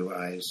 baby blue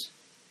eyes.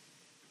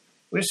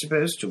 We're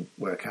supposed to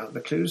work out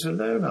the clues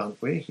alone,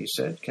 aren't we? He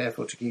said,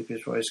 careful to keep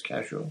his voice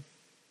casual.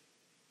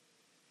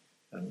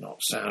 And not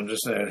sound as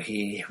though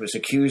he was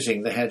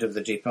accusing the head of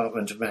the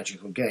Department of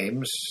Magical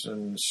Games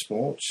and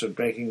Sports of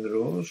breaking the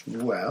rules.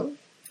 Well,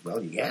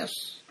 yes,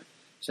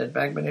 said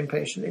Bagman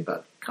impatiently,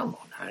 but come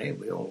on, Harry,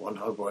 we all want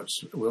a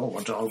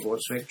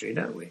Hogwarts victory,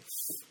 don't we?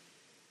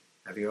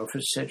 Have you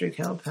offered Cedric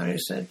help? Harry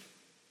said.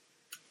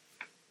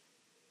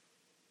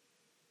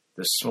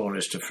 The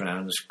smallest of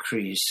frowns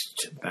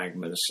creased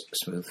Bagman's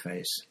smooth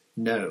face.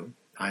 No,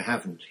 I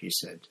haven't, he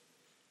said.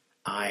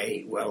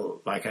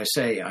 Like I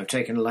say, I've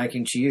taken a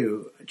liking to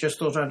you. Just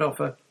thought I'd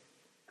offer.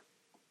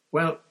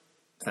 Well,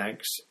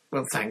 thanks,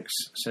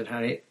 said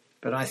Harry,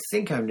 but I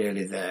think I'm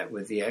nearly there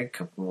with the egg. A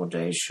couple more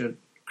days should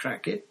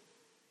crack it.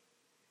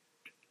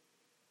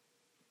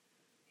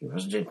 He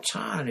wasn't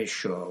entirely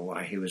sure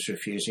why he was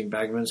refusing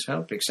Bagman's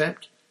help,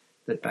 except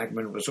that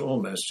Bagman was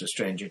almost a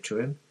stranger to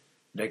him,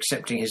 and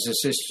accepting his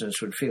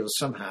assistance would feel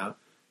somehow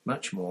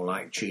much more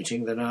like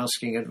cheating than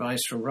asking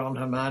advice from Ron,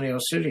 Hermione or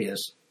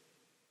Sirius.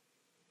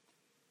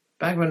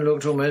 Bagman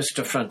looked almost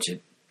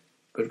affronted,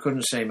 but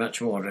couldn't say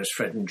much more as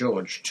Fred and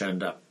George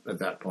turned up at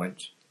that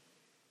point.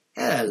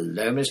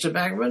 "Hello, Mr.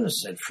 Bagman,"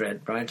 said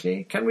Fred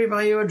brightly. "Can we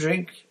buy you a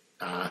drink?"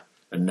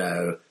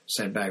 No,"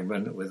 said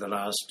Bagman, with a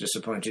last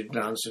disappointed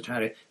glance at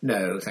Harry.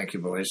 "No, thank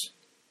you, boys."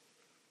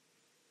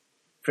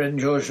 Fred and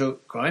George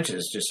looked quite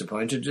as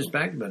disappointed as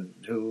Bagman,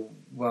 who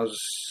was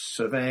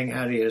surveying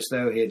Harry as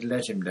though he had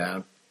let him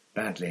down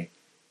badly.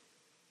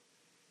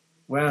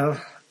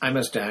 "Well, I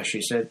must dash,"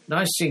 he said.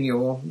 "Nice seeing you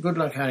all. Good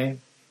luck, Harry."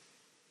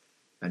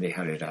 And he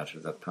hurried out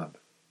of the pub.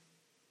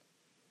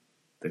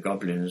 The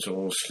goblins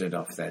all slid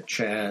off their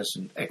chairs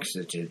and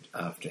exited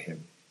after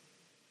him.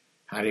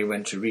 Harry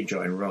went to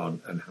rejoin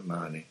Ron and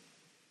Hermione.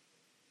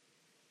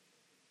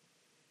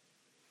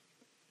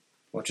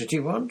 "What did he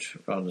want?"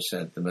 Ron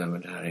said the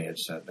moment Harry had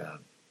sat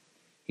down.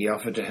 "He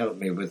offered to help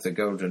me with the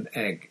golden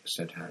egg,"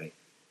 said Harry.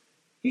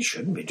 "He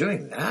shouldn't be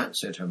doing that,"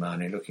 said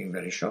Hermione, looking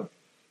very shocked.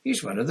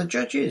 "He's one of the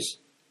judges.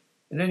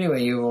 And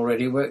anyway, you've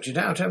already worked it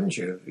out, haven't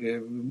you?"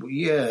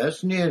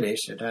 "Yes, nearly,"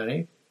 said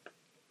Harry.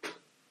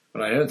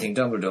 "Well, I don't think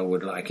Dumbledore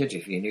would like it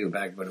if he knew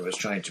Bagman was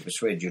trying to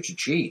persuade you to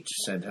cheat,"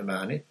 said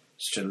Hermione,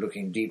 still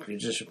looking deeply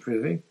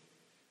disapproving.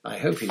 "I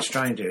hope he's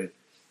trying to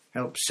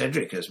help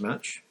Cedric as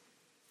much."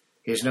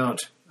 "He's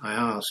not. I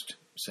asked,"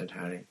 said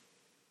Harry.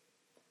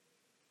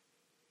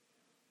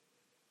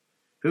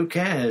 "Who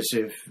cares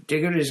if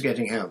Diggory's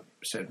getting help?"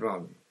 said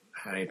Ron.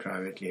 Harry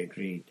privately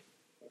agreed.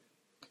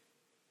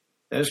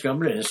 "Those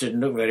goblins didn't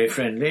look very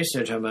friendly,"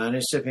 said Hermione,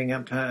 sipping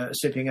up her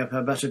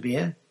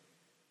butterbeer.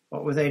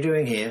 "What were they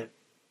doing here?"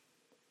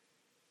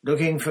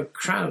 "Looking for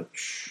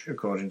Crouch,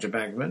 according to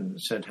Bagman,"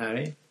 said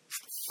Harry.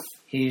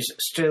 "He's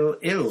still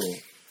ill.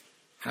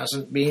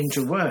 Hasn't been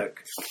to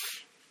work."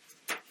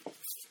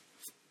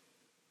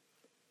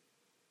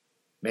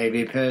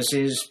 "Maybe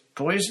Percy's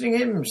poisoning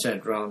him,"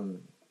 said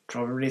Ron.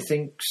 "Probably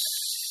thinks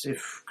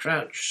if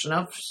Crouch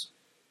snuffs,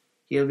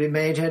 he'll be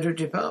made head of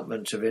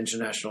Department of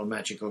International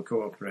Magical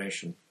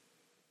Cooperation."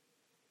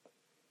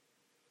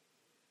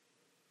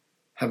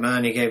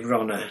 Hermione gave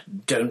Ron a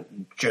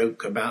 "don't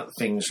joke about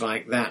things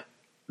like that"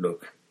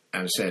 look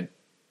and said,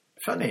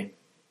 "Funny.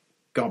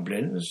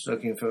 Goblins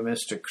looking for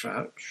Mr.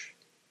 Crouch.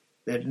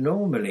 They'd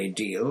normally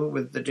deal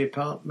with the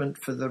Department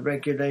for the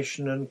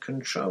Regulation and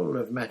Control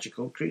of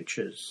Magical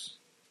Creatures."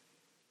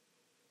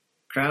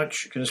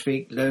 "Crouch can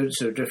speak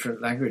loads of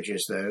different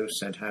languages, though,"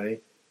 said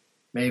Harry.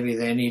 "Maybe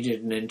they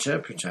needed an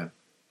interpreter."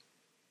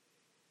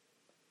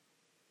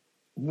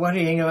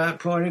 "Worrying about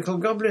poor little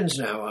goblins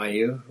now, are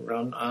you?"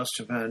 Ron asked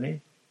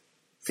Hermione.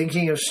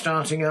 "Thinking of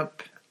starting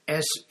up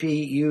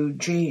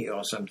SPUG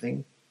or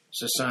something?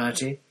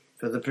 Society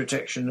for the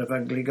Protection of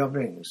Ugly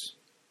Goblins."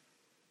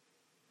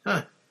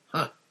 "Ha,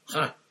 ha,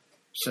 ha,"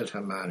 said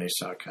Hermione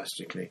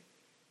sarcastically.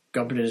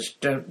 "Goblins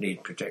don't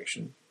need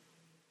protection.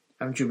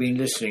 Haven't you been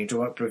listening to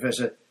what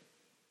Professor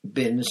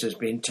Binns has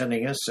been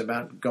telling us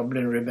about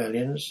goblin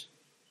rebellions?"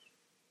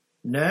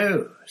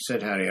 "No,"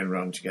 said Harry and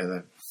Ron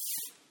together.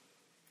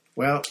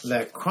 "Well,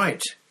 they're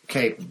quite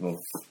capable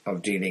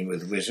of dealing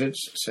with wizards,"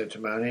 said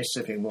Hermione,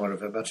 sipping more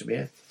of her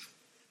butterbeer.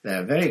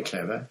 "They're very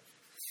clever.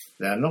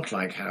 They're not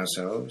like house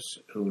elves,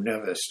 who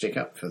never stick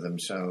up for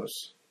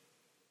themselves."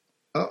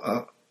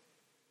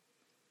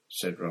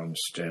 said Ron,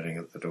 staring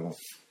at the door.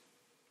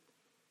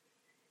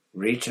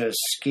 Rita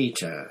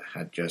Skeeter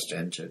had just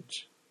entered.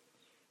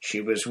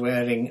 She was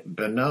wearing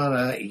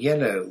banana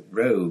yellow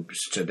robes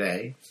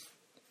today.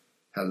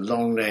 Her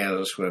long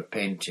nails were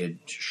painted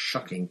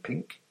shocking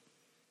pink,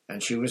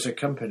 and she was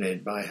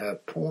accompanied by her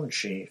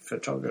paunchy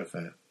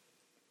photographer.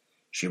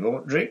 She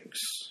bought drinks,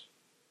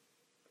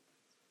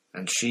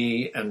 and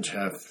she and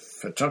her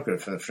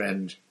photographer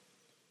friend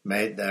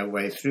made their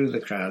way through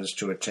the crowds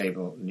to a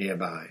table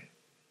nearby.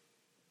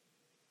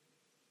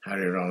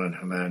 Harry, Ron and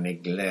Hermione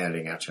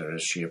glaring at her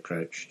as she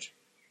approached.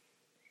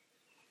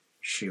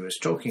 She was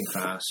talking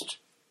fast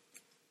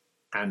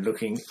and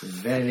looking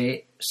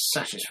very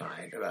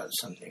satisfied about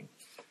something.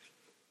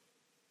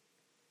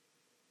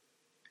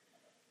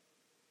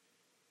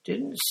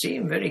 Didn't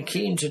seem very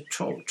keen to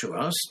talk to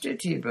us, did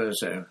he,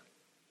 Bozo?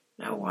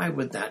 Now, why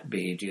would that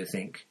be, do you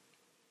think?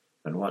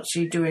 And what's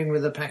he doing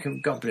with a pack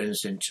of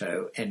goblins in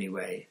tow,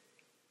 anyway?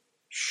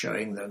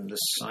 Showing them the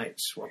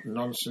sights, what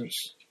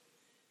nonsense.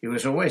 He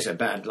was always a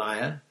bad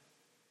liar.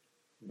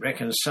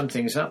 Reckon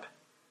something's up.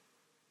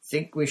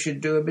 Think we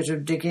should do a bit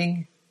of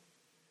digging?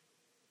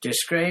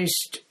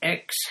 Disgraced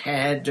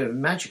ex-head of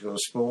magical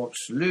sports,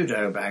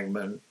 Ludo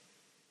Bagman.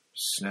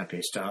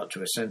 Snappy start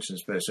to a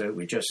sentence, Bozo.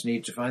 We just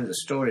need to find the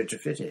story to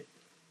fit it.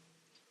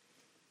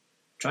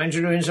 Trying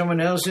to ruin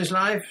someone else's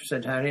life?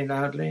 Said Harry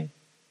loudly.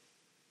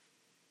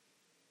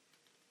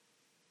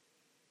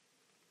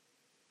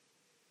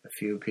 A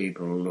few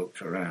people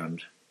looked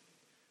around.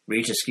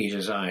 Rita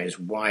Skeeter's eyes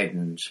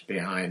widened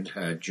behind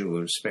her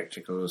jewelled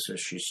spectacles as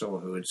she saw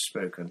who had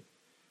spoken.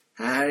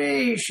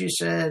 Harry, she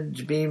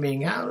said,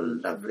 beaming, how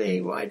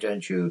lovely. Why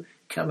don't you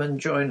come and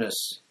join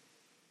us?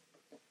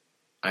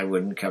 I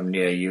wouldn't come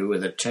near you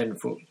with a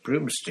 10-foot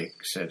broomstick,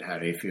 said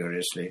Harry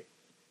furiously.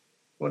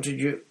 What did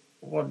you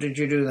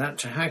do that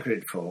to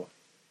Hagrid for?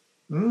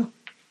 Rita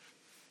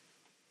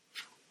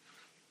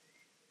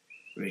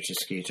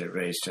Skeeter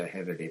raised her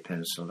heavily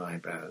penciled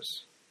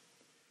eyebrows.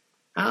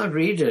 Our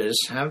readers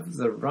have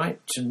the right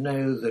to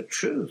know the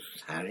truth,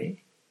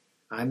 Harry.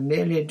 I'm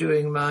merely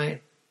doing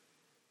my...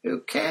 Who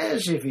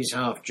cares if he's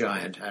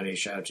half-giant, Harry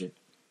shouted.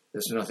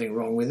 There's nothing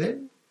wrong with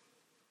him.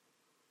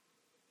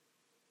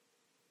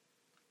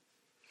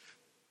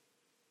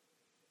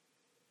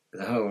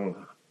 The whole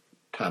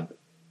pub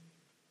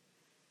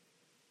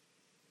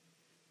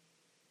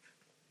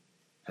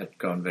had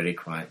gone very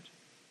quiet.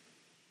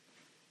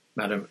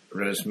 Madame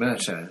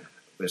Rosemerta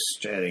was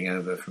staring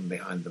over from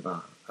behind the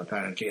bar,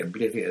 apparently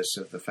oblivious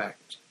of the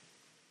fact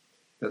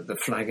that the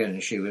flagon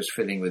she was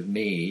filling with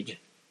mead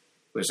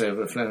was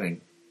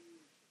overflowing.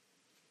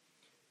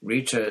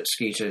 Rita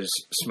Skeeter's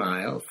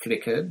smile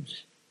flickered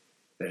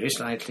very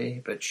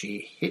slightly, but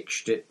she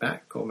hitched it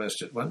back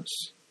almost at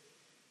once.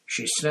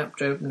 She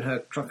snapped open her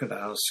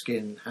crocodile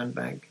skin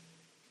handbag,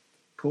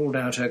 pulled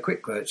out her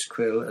quick quotes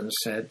quill and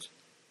said,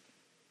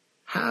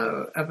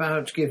 How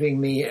about giving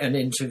me an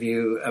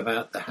interview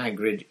about the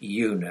Hagrid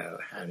you know,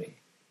 Harry?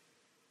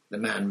 The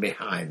man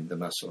behind the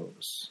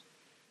muscles.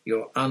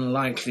 Your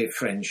unlikely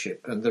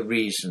friendship and the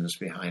reasons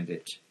behind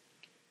it.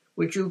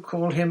 Would you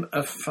call him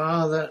a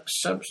father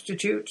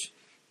substitute?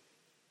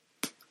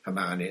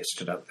 Hermione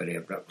stood up very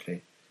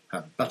abruptly,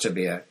 her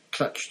butterbeer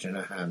clutched in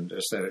her hand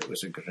as though it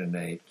was a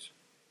grenade.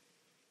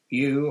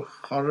 You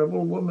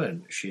horrible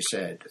woman, she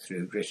said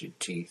through gritted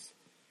teeth.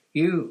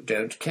 You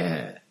don't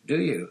care, do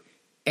you?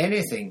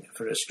 Anything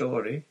for a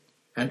story,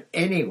 and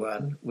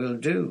anyone will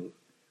do,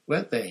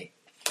 won't they?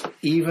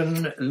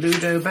 Even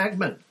Ludo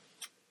Bagman.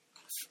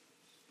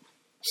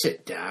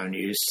 Sit down,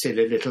 you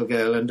silly little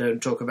girl, and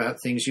don't talk about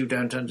things you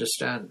don't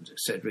understand,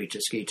 said Rita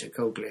Skeeter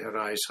coldly, her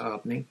eyes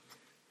hardening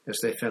as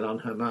they fell on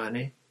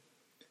Hermione.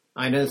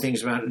 I know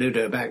things about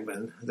Ludo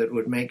Bagman that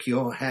would make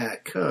your hair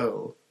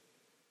curl.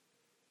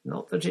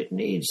 Not that it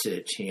needs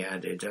it, he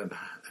added,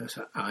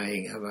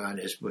 eyeing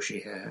Hermione's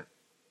bushy hair.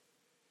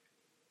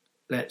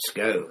 Let's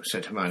go,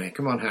 said Hermione.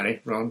 Come on,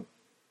 Harry, Ron.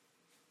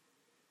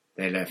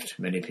 They left.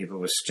 Many people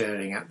were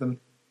staring at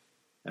them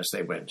as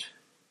they went.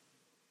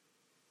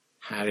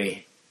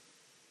 Harry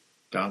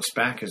glanced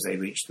back as they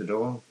reached the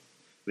door.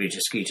 Rita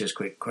Skeeter's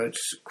quick quotes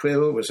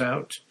quill was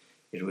out.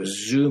 It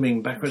was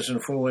zooming backwards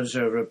and forwards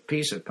over a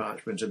piece of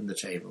parchment on the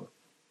table.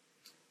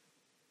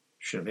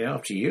 She'll be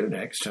after you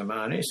next,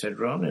 Hermione, said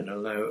Ron in a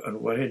low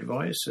and worried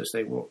voice as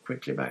they walked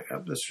quickly back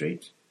up the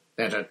street.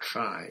 Let her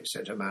try,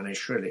 said Hermione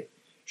shrilly.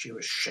 She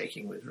was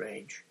shaking with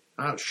rage.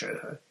 I'll show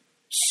her.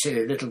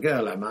 Silly little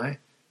girl, am I?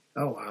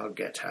 Oh, I'll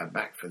get her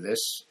back for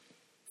this.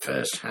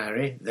 First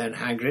Harry, then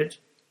Hagrid.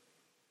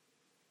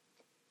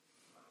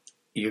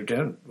 You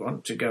don't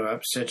want to go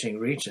upsetting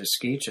Rita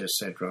Skeeter,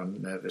 said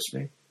Ron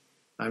nervously.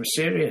 I'm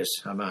serious,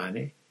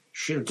 Hermione.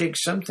 She'll dig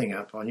something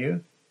up on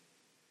you.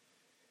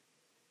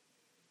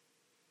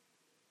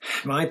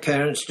 My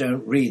parents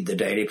don't read the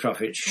Daily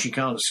Prophet. She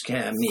can't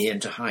scare me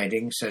into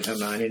hiding, said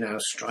Hermione, now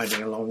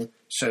striding along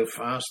so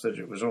fast that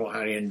it was all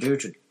Harry and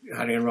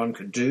Ron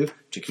could do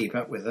to keep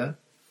up with her.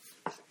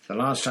 The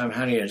last time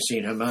Harry had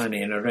seen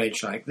Hermione in a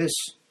rage like this,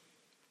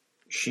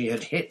 she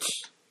had hit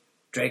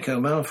Draco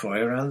Malfoy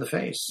around the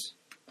face.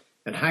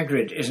 And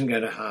Hagrid isn't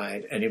going to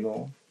hide any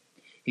more.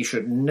 He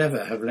should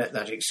never have let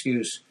that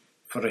excuse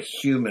for a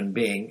human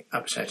being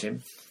upset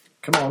him.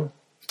 Come on.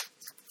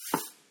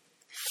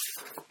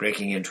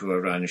 Breaking into a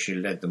run, she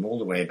led them all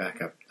the way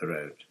back up the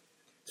road,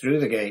 through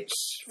the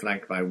gates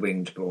flanked by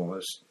winged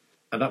boars,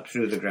 and up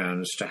through the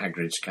grounds to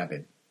Hagrid's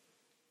cabin.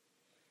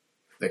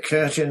 The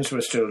curtains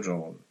were still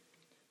drawn,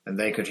 and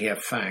they could hear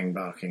Fang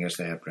barking as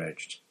they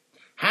approached.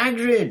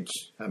 "Hagrid!"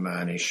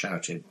 Hermione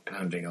shouted,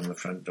 pounding on the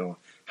front door.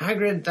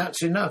 "Hagrid,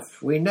 that's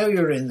enough. We know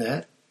you're in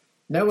there.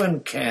 No one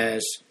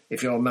cares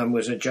if your mum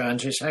was a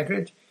giantess,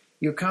 Hagrid.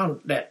 You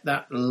can't let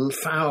that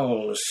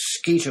foul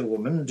Skeeter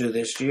woman do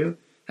this to you.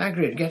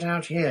 Hagrid, get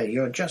out here.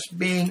 You're just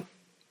being..."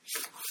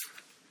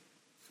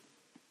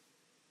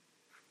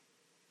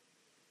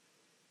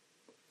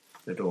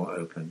 The door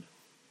opened.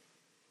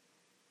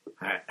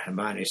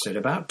 Hermione said,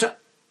 "About to..."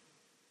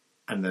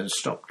 and then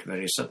stopped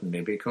very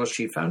suddenly because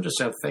she found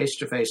herself face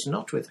to face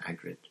not with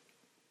Hagrid,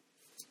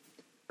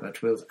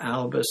 but with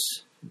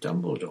Albus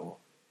Dumbledore.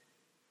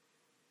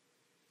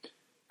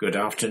 "Good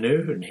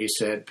afternoon," he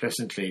said,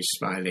 pleasantly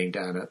smiling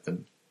down at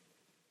them.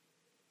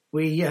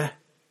 We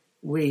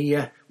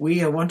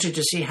wanted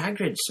to see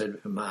Hagrid," said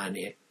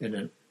Hermione in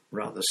a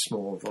rather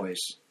small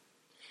voice.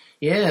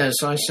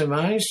 "Yes, I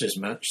surmised as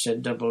much,"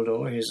 said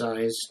Dumbledore, his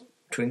eyes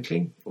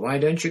twinkling. "Why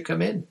don't you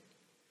come in?"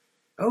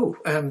 "Oh,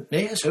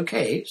 yes,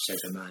 okay," said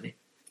Hermione.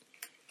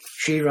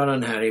 She, Ron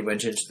and Harry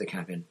went into the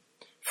cabin.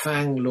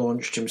 Fang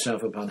launched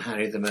himself upon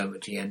Harry the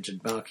moment he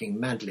entered, barking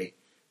madly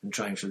and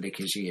trying to lick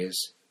his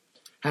ears.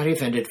 Harry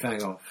fended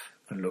Fang off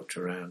and looked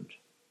around.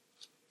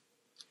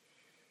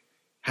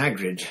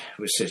 Hagrid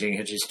was sitting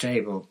at his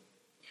table,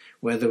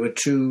 where there were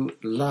 2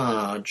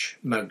 large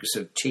mugs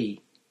of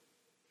tea.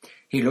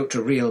 He looked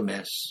a real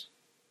mess.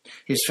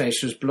 His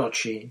face was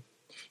blotchy,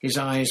 his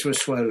eyes were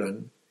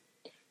swollen,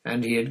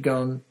 and he had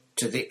gone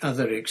to the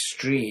other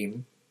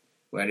extreme,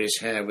 where his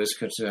hair was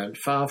concerned.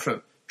 Far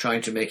from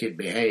trying to make it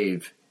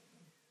behave,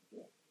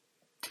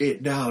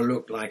 it now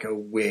looked like a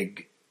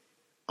wig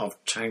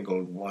of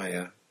tangled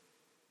wire.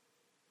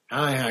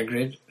 "Hi,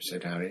 Hagrid,"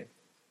 said Harry.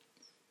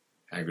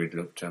 Hagrid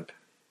looked up.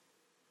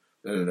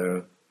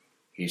 "Hello,"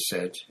 he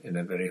said in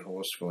a very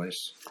hoarse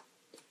voice.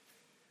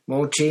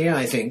 "More tea,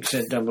 I think,"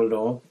 said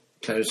Dumbledore,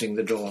 closing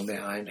the door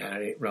behind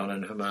Harry, Ron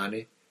and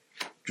Hermione,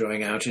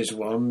 drawing out his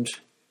wand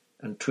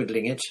and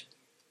twiddling it.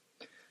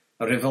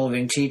 A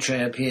revolving tea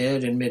tray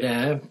appeared in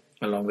mid-air,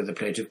 along with a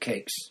plate of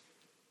cakes.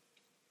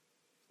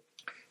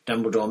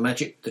 Dumbledore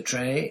magicked the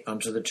tray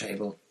onto the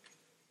table,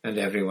 and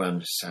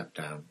everyone sat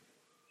down.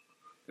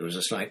 There was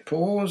a slight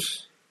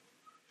pause,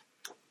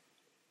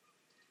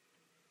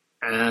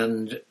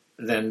 and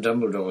then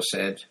Dumbledore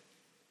said,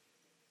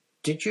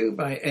 "Did you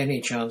by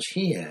any chance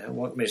hear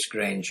what Miss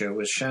Granger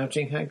was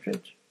shouting,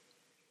 Hagrid?"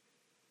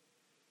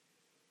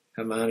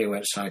 Hermione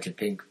went slightly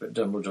pink, but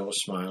Dumbledore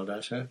smiled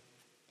at her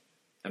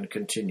and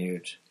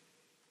continued.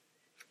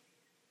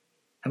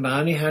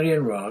 "Hermione, Harry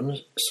and Ron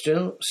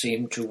still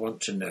seem to want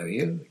to know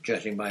you,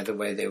 judging by the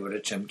way they were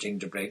attempting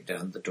to break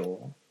down the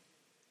door."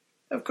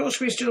 "Of course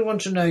we still want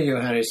to know you,"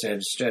 Harry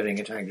said, staring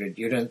at Hagrid.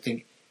 "You don't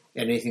think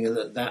anything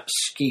of that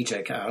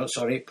Skeeter cow,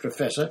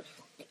 Professor,"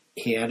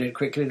 he added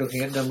quickly,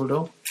 looking at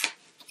Dumbledore.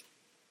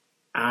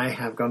 "I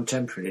have gone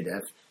temporarily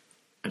deaf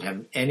and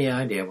haven't any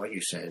idea what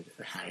you said,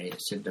 Harry,"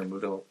 said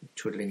Dumbledore,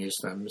 twiddling his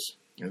thumbs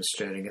and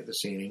staring at the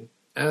ceiling.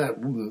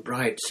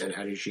 Right," said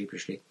Harry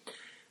sheepishly.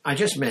 "I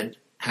just meant,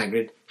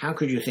 Hagrid, how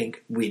could you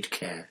think we'd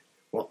care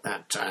what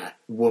that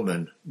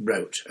woman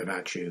wrote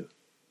about you?"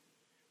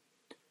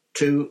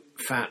 2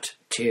 fat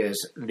tears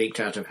leaked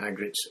out of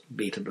Hagrid's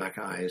beetle-black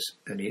eyes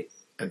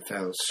and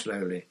fell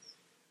slowly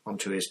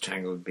onto his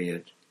tangled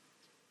beard.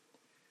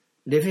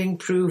 "Living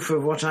proof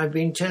of what I've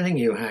been telling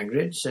you,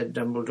 Hagrid," said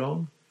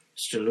Dumbledore,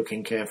 still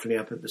looking carefully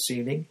up at the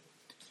ceiling.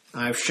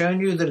 "I've shown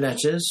you the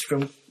letters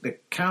from the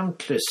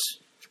countless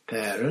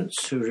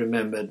parents who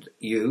remembered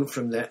you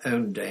from their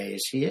own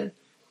days here,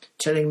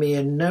 telling me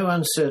in no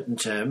uncertain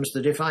terms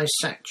that if I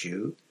sacked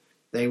you,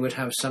 they would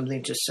have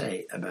something to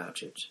say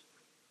about it."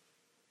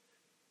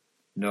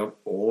 "Not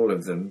all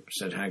of them,"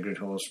 said Hagrid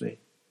hoarsely.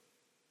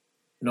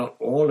 "Not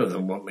all of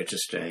them want me to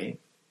stay."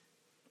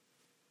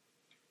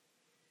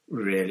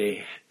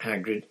 "Really,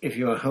 Hagrid, if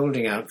you are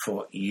holding out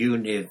for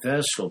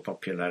universal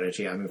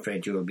popularity, I'm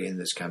afraid you will be in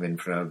this cabin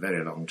for a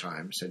very long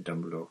time," said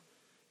Dumbledore,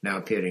 now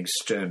peering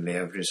sternly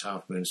over his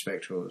half-moon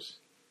spectacles.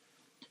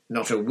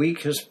 "Not a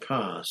week has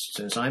passed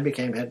since I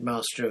became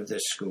headmaster of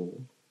this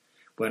school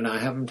when I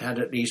haven't had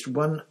at least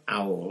one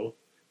owl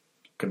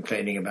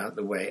complaining about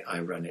the way I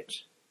run it.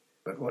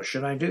 But what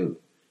should I do?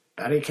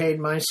 Barricade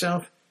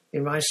myself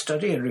in my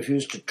study and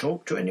refuse to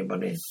talk to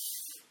anybody?"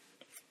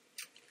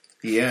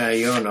 "Yeah,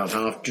 you're not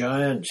half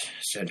giant,"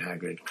 said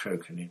Hagrid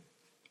croakily.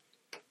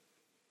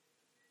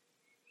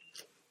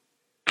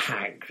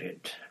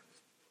 "Hagrid,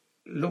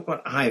 look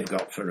what I've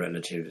got for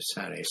relatives,"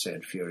 Harry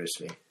said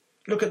furiously.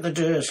 "Look at the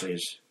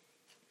Dursleys."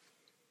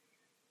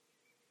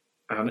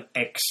 "An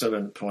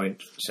excellent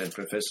point," said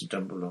Professor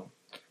Dumbledore.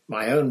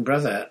 My own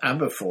brother,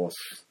 Aberforth,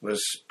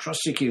 was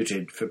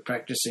prosecuted for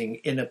practising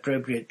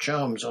inappropriate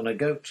charms on a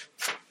goat.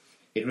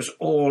 It was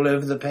all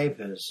over the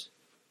papers.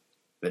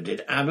 But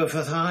did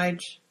Aberforth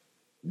hide?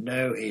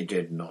 No, he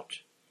did not.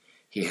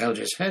 He held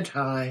his head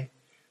high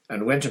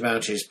and went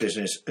about his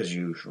business as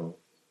usual.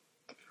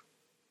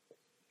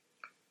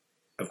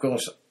 Of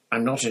course,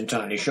 I'm not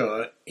entirely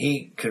sure.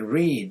 He can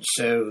read,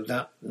 so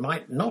that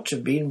might not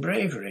have been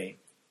bravery.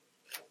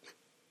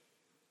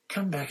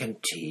 "Come back and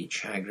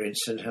teach, Hagrid,"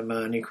 said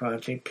Hermione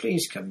quietly.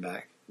 "Please come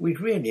back. We'd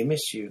really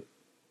miss you."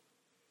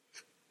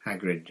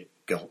 Hagrid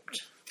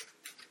gulped.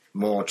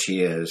 More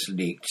tears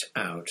leaked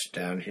out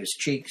down his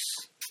cheeks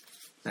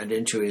and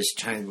into his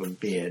tangled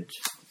beard.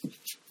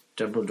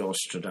 Dumbledore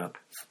stood up.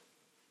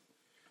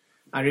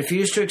 "I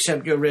refuse to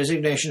accept your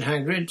resignation,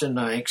 Hagrid, and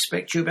I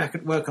expect you back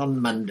at work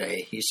on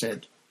Monday," he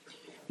said.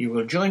 "You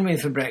will join me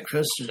for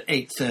breakfast at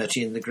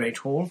 8:30 in the Great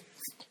Hall.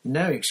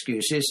 No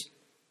excuses.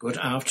 Good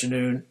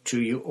afternoon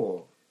to you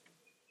all."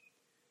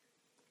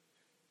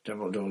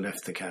 Dumbledore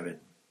left the cabin,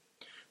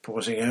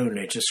 pausing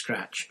only to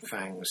scratch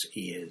Fang's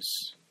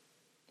ears.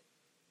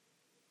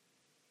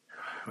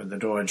 When the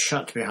door had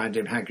shut behind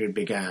him, Hagrid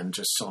began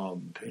to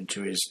sob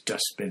into his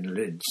dustbin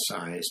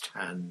lid-sized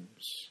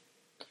hands.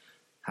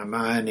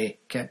 Hermione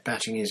kept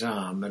patting his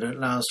arm, and at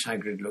last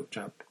Hagrid looked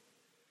up,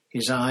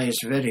 his eyes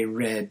very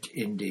red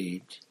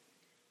indeed,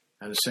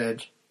 and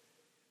said,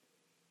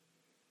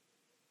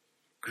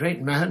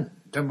 "Great man,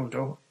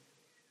 Dumbledore.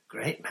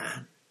 Great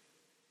man."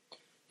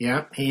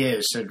 "Yeah, he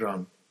is," said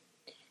Ron.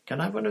 "Can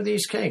I have one of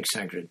these cakes,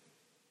 Hagrid?"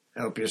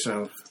 "Help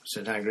yourself,"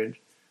 said Hagrid,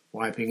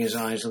 wiping his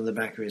eyes on the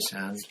back of his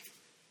hand.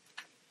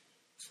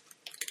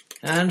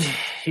 "And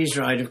he's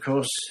right, of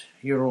course.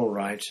 You're all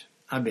right.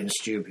 I've been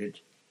stupid.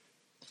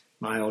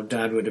 My old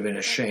dad would have been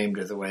ashamed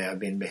of the way I've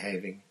been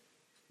behaving."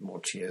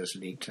 More tears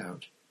leaked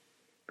out,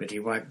 but he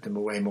wiped them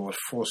away more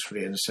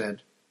forcefully and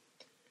said,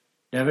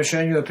 "Never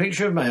shown you a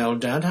picture of my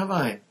old dad, have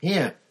I?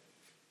 Here."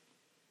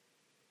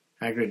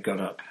 Hagrid got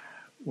up,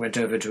 went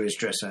over to his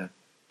dresser,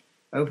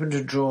 opened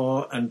a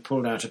drawer and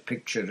pulled out a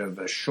picture of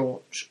a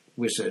short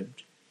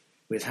wizard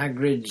with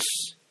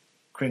Hagrid's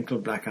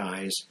crinkled black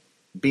eyes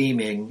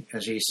beaming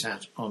as he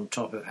sat on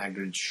top of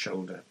Hagrid's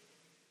shoulder.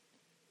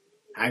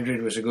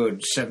 Hagrid was a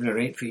good 7 or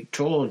 8 feet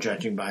tall,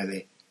 judging by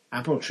the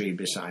apple tree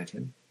beside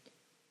him,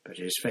 but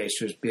his face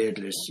was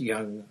beardless,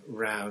 young,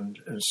 round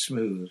and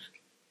smooth.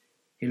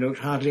 He looked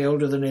hardly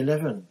older than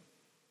 11.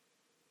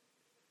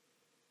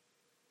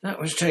 "That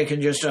was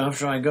taken just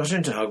after I got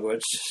into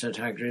Hogwarts," said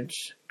Hagrid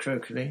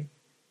croakily.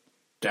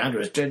 "Dad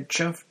was dead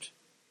chuffed.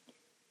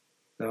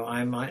 Though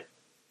I might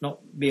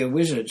not be a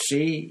wizard,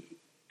 see,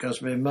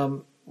 'cause my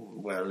mum...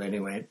 Well,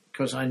 anyway,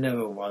 'cause I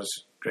never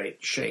was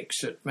great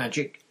shakes at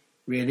magic,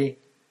 really,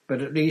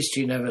 but at least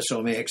he never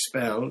saw me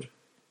expelled.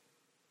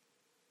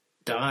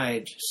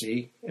 Died,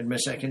 see, in my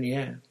 2nd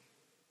year.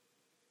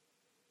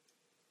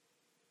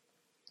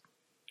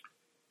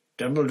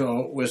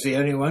 Dumbledore was the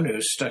only one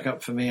who stuck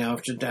up for me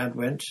after Dad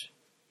went.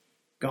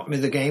 Got me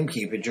the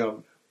gamekeeper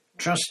job.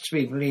 Trusts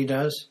people, he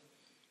does.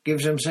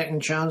 Gives them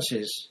second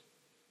chances.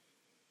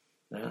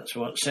 That's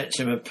what sets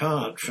him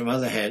apart from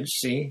other heads,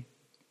 see?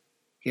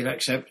 He'll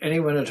accept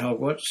anyone at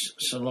Hogwarts,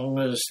 so long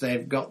as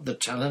they've got the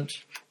talent.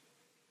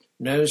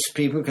 Knows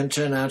people can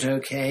turn out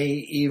okay,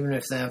 even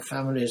if their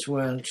families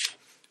weren't,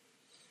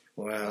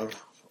 well,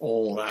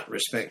 all that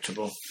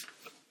respectable.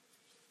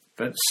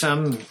 But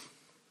some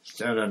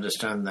don't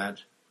understand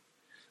that.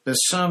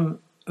 There's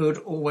some who'd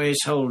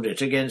always hold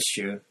it against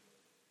you.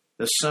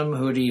 There's some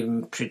who'd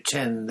even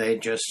pretend they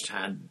just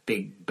had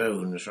big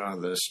bones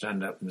rather than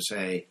stand up and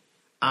say,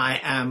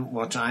 I am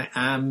what I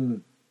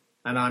am,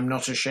 and I'm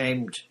not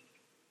ashamed.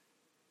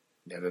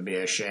 Never be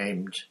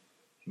ashamed,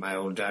 my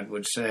old dad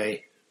would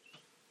say.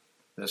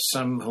 There's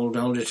some who'll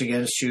hold it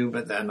against you,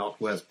 but they're not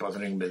worth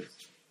bothering with.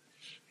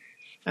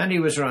 And he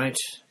was right.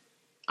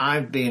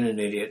 I've been an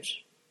idiot.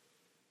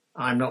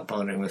 I'm not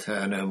bothering with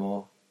her no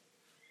more.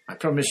 I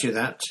promise you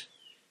that.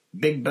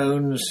 Big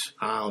bones,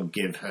 I'll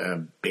give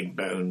her big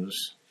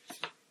bones.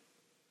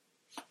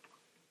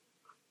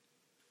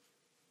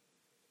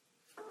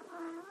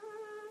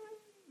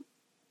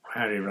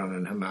 Harry, Ron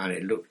and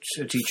Hermione looked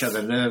at each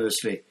other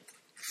nervously.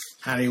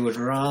 Harry would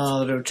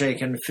rather have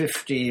taken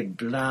 50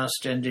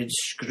 blast-ended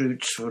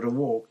scroots for a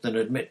walk than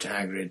admit to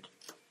Hagrid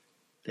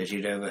that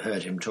he'd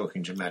overheard him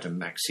talking to Madame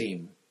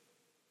Maxime.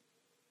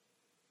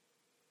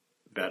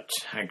 But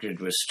Hagrid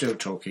was still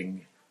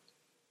talking,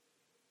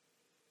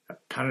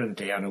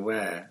 apparently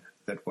unaware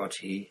that what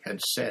he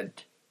had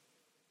said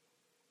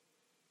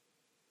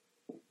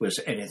was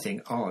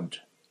anything odd.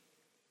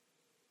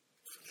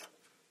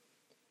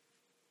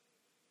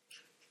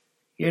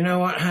 You know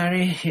what,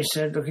 Harry, he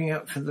said, looking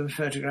up from the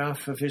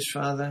photograph of his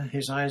father,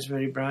 his eyes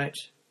very bright.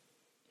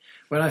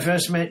 When I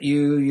first met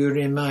you, you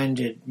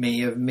reminded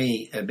me of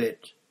me a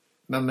bit.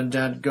 Mum and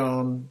Dad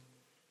gone,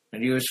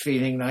 and you was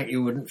feeling like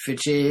you wouldn't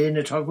fit in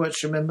at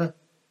Hogwarts, remember?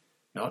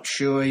 Not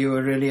sure you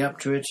were really up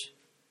to it.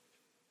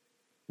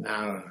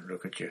 Now,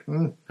 look at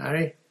you.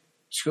 Harry?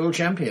 School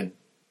champion.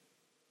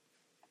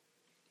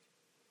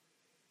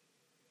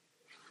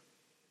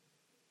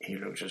 He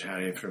looked at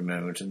Harry for a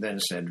moment and then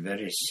said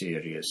very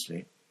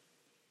seriously,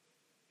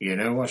 "You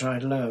know what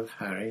I'd love,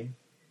 Harry?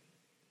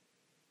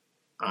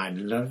 I'd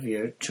love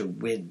you to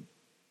win.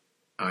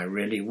 I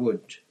really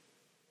would.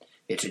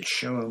 It'd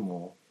show 'em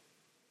all.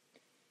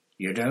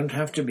 You don't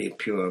have to be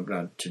pure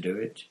blood to do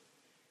it.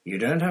 You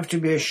don't have to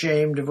be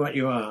ashamed of what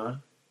you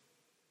are.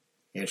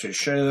 It'd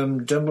show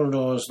them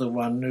Dumbledore's the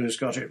one who's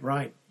got it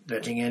right,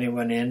 letting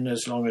anyone in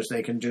as long as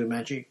they can do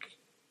magic.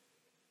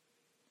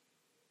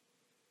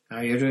 How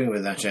are you doing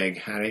with that egg,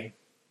 Harry?"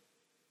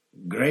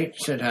 "Great,"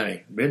 said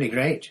Harry. "Really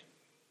great."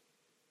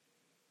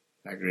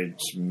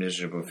 Hagrid's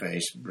miserable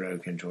face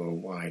broke into a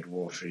wide,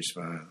 watery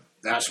smile.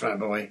 "That's right,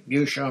 boy.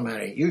 You show 'em,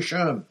 Harry. You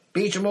show 'em.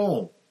 Beat 'em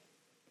all."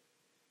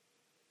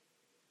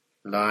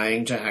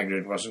 Lying to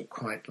Hagrid wasn't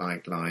quite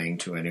like lying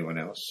to anyone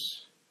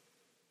else.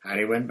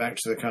 Harry went back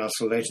to the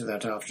castle later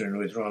that afternoon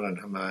with Ron and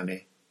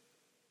Hermione,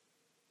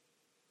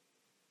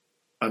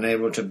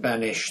 unable to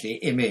banish the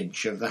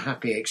image of the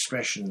happy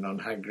expression on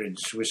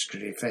Hagrid's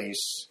whiskery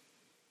face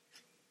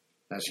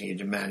as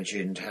he'd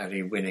imagined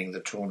Harry winning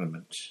the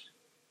tournament.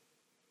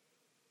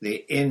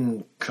 The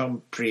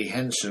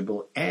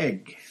incomprehensible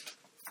egg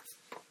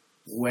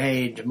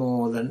weighed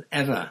more than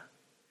ever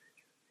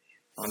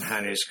on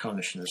Harry's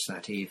conscience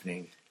that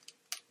evening,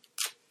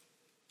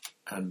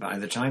 and by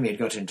the time he'd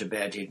got into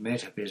bed he'd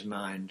made up his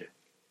mind,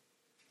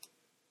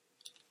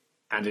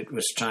 and it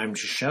was time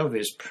to shelve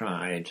his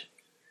pride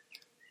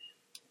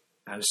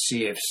and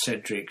see if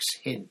Cedric's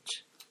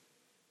hint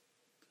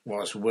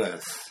was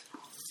worth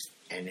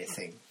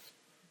anything.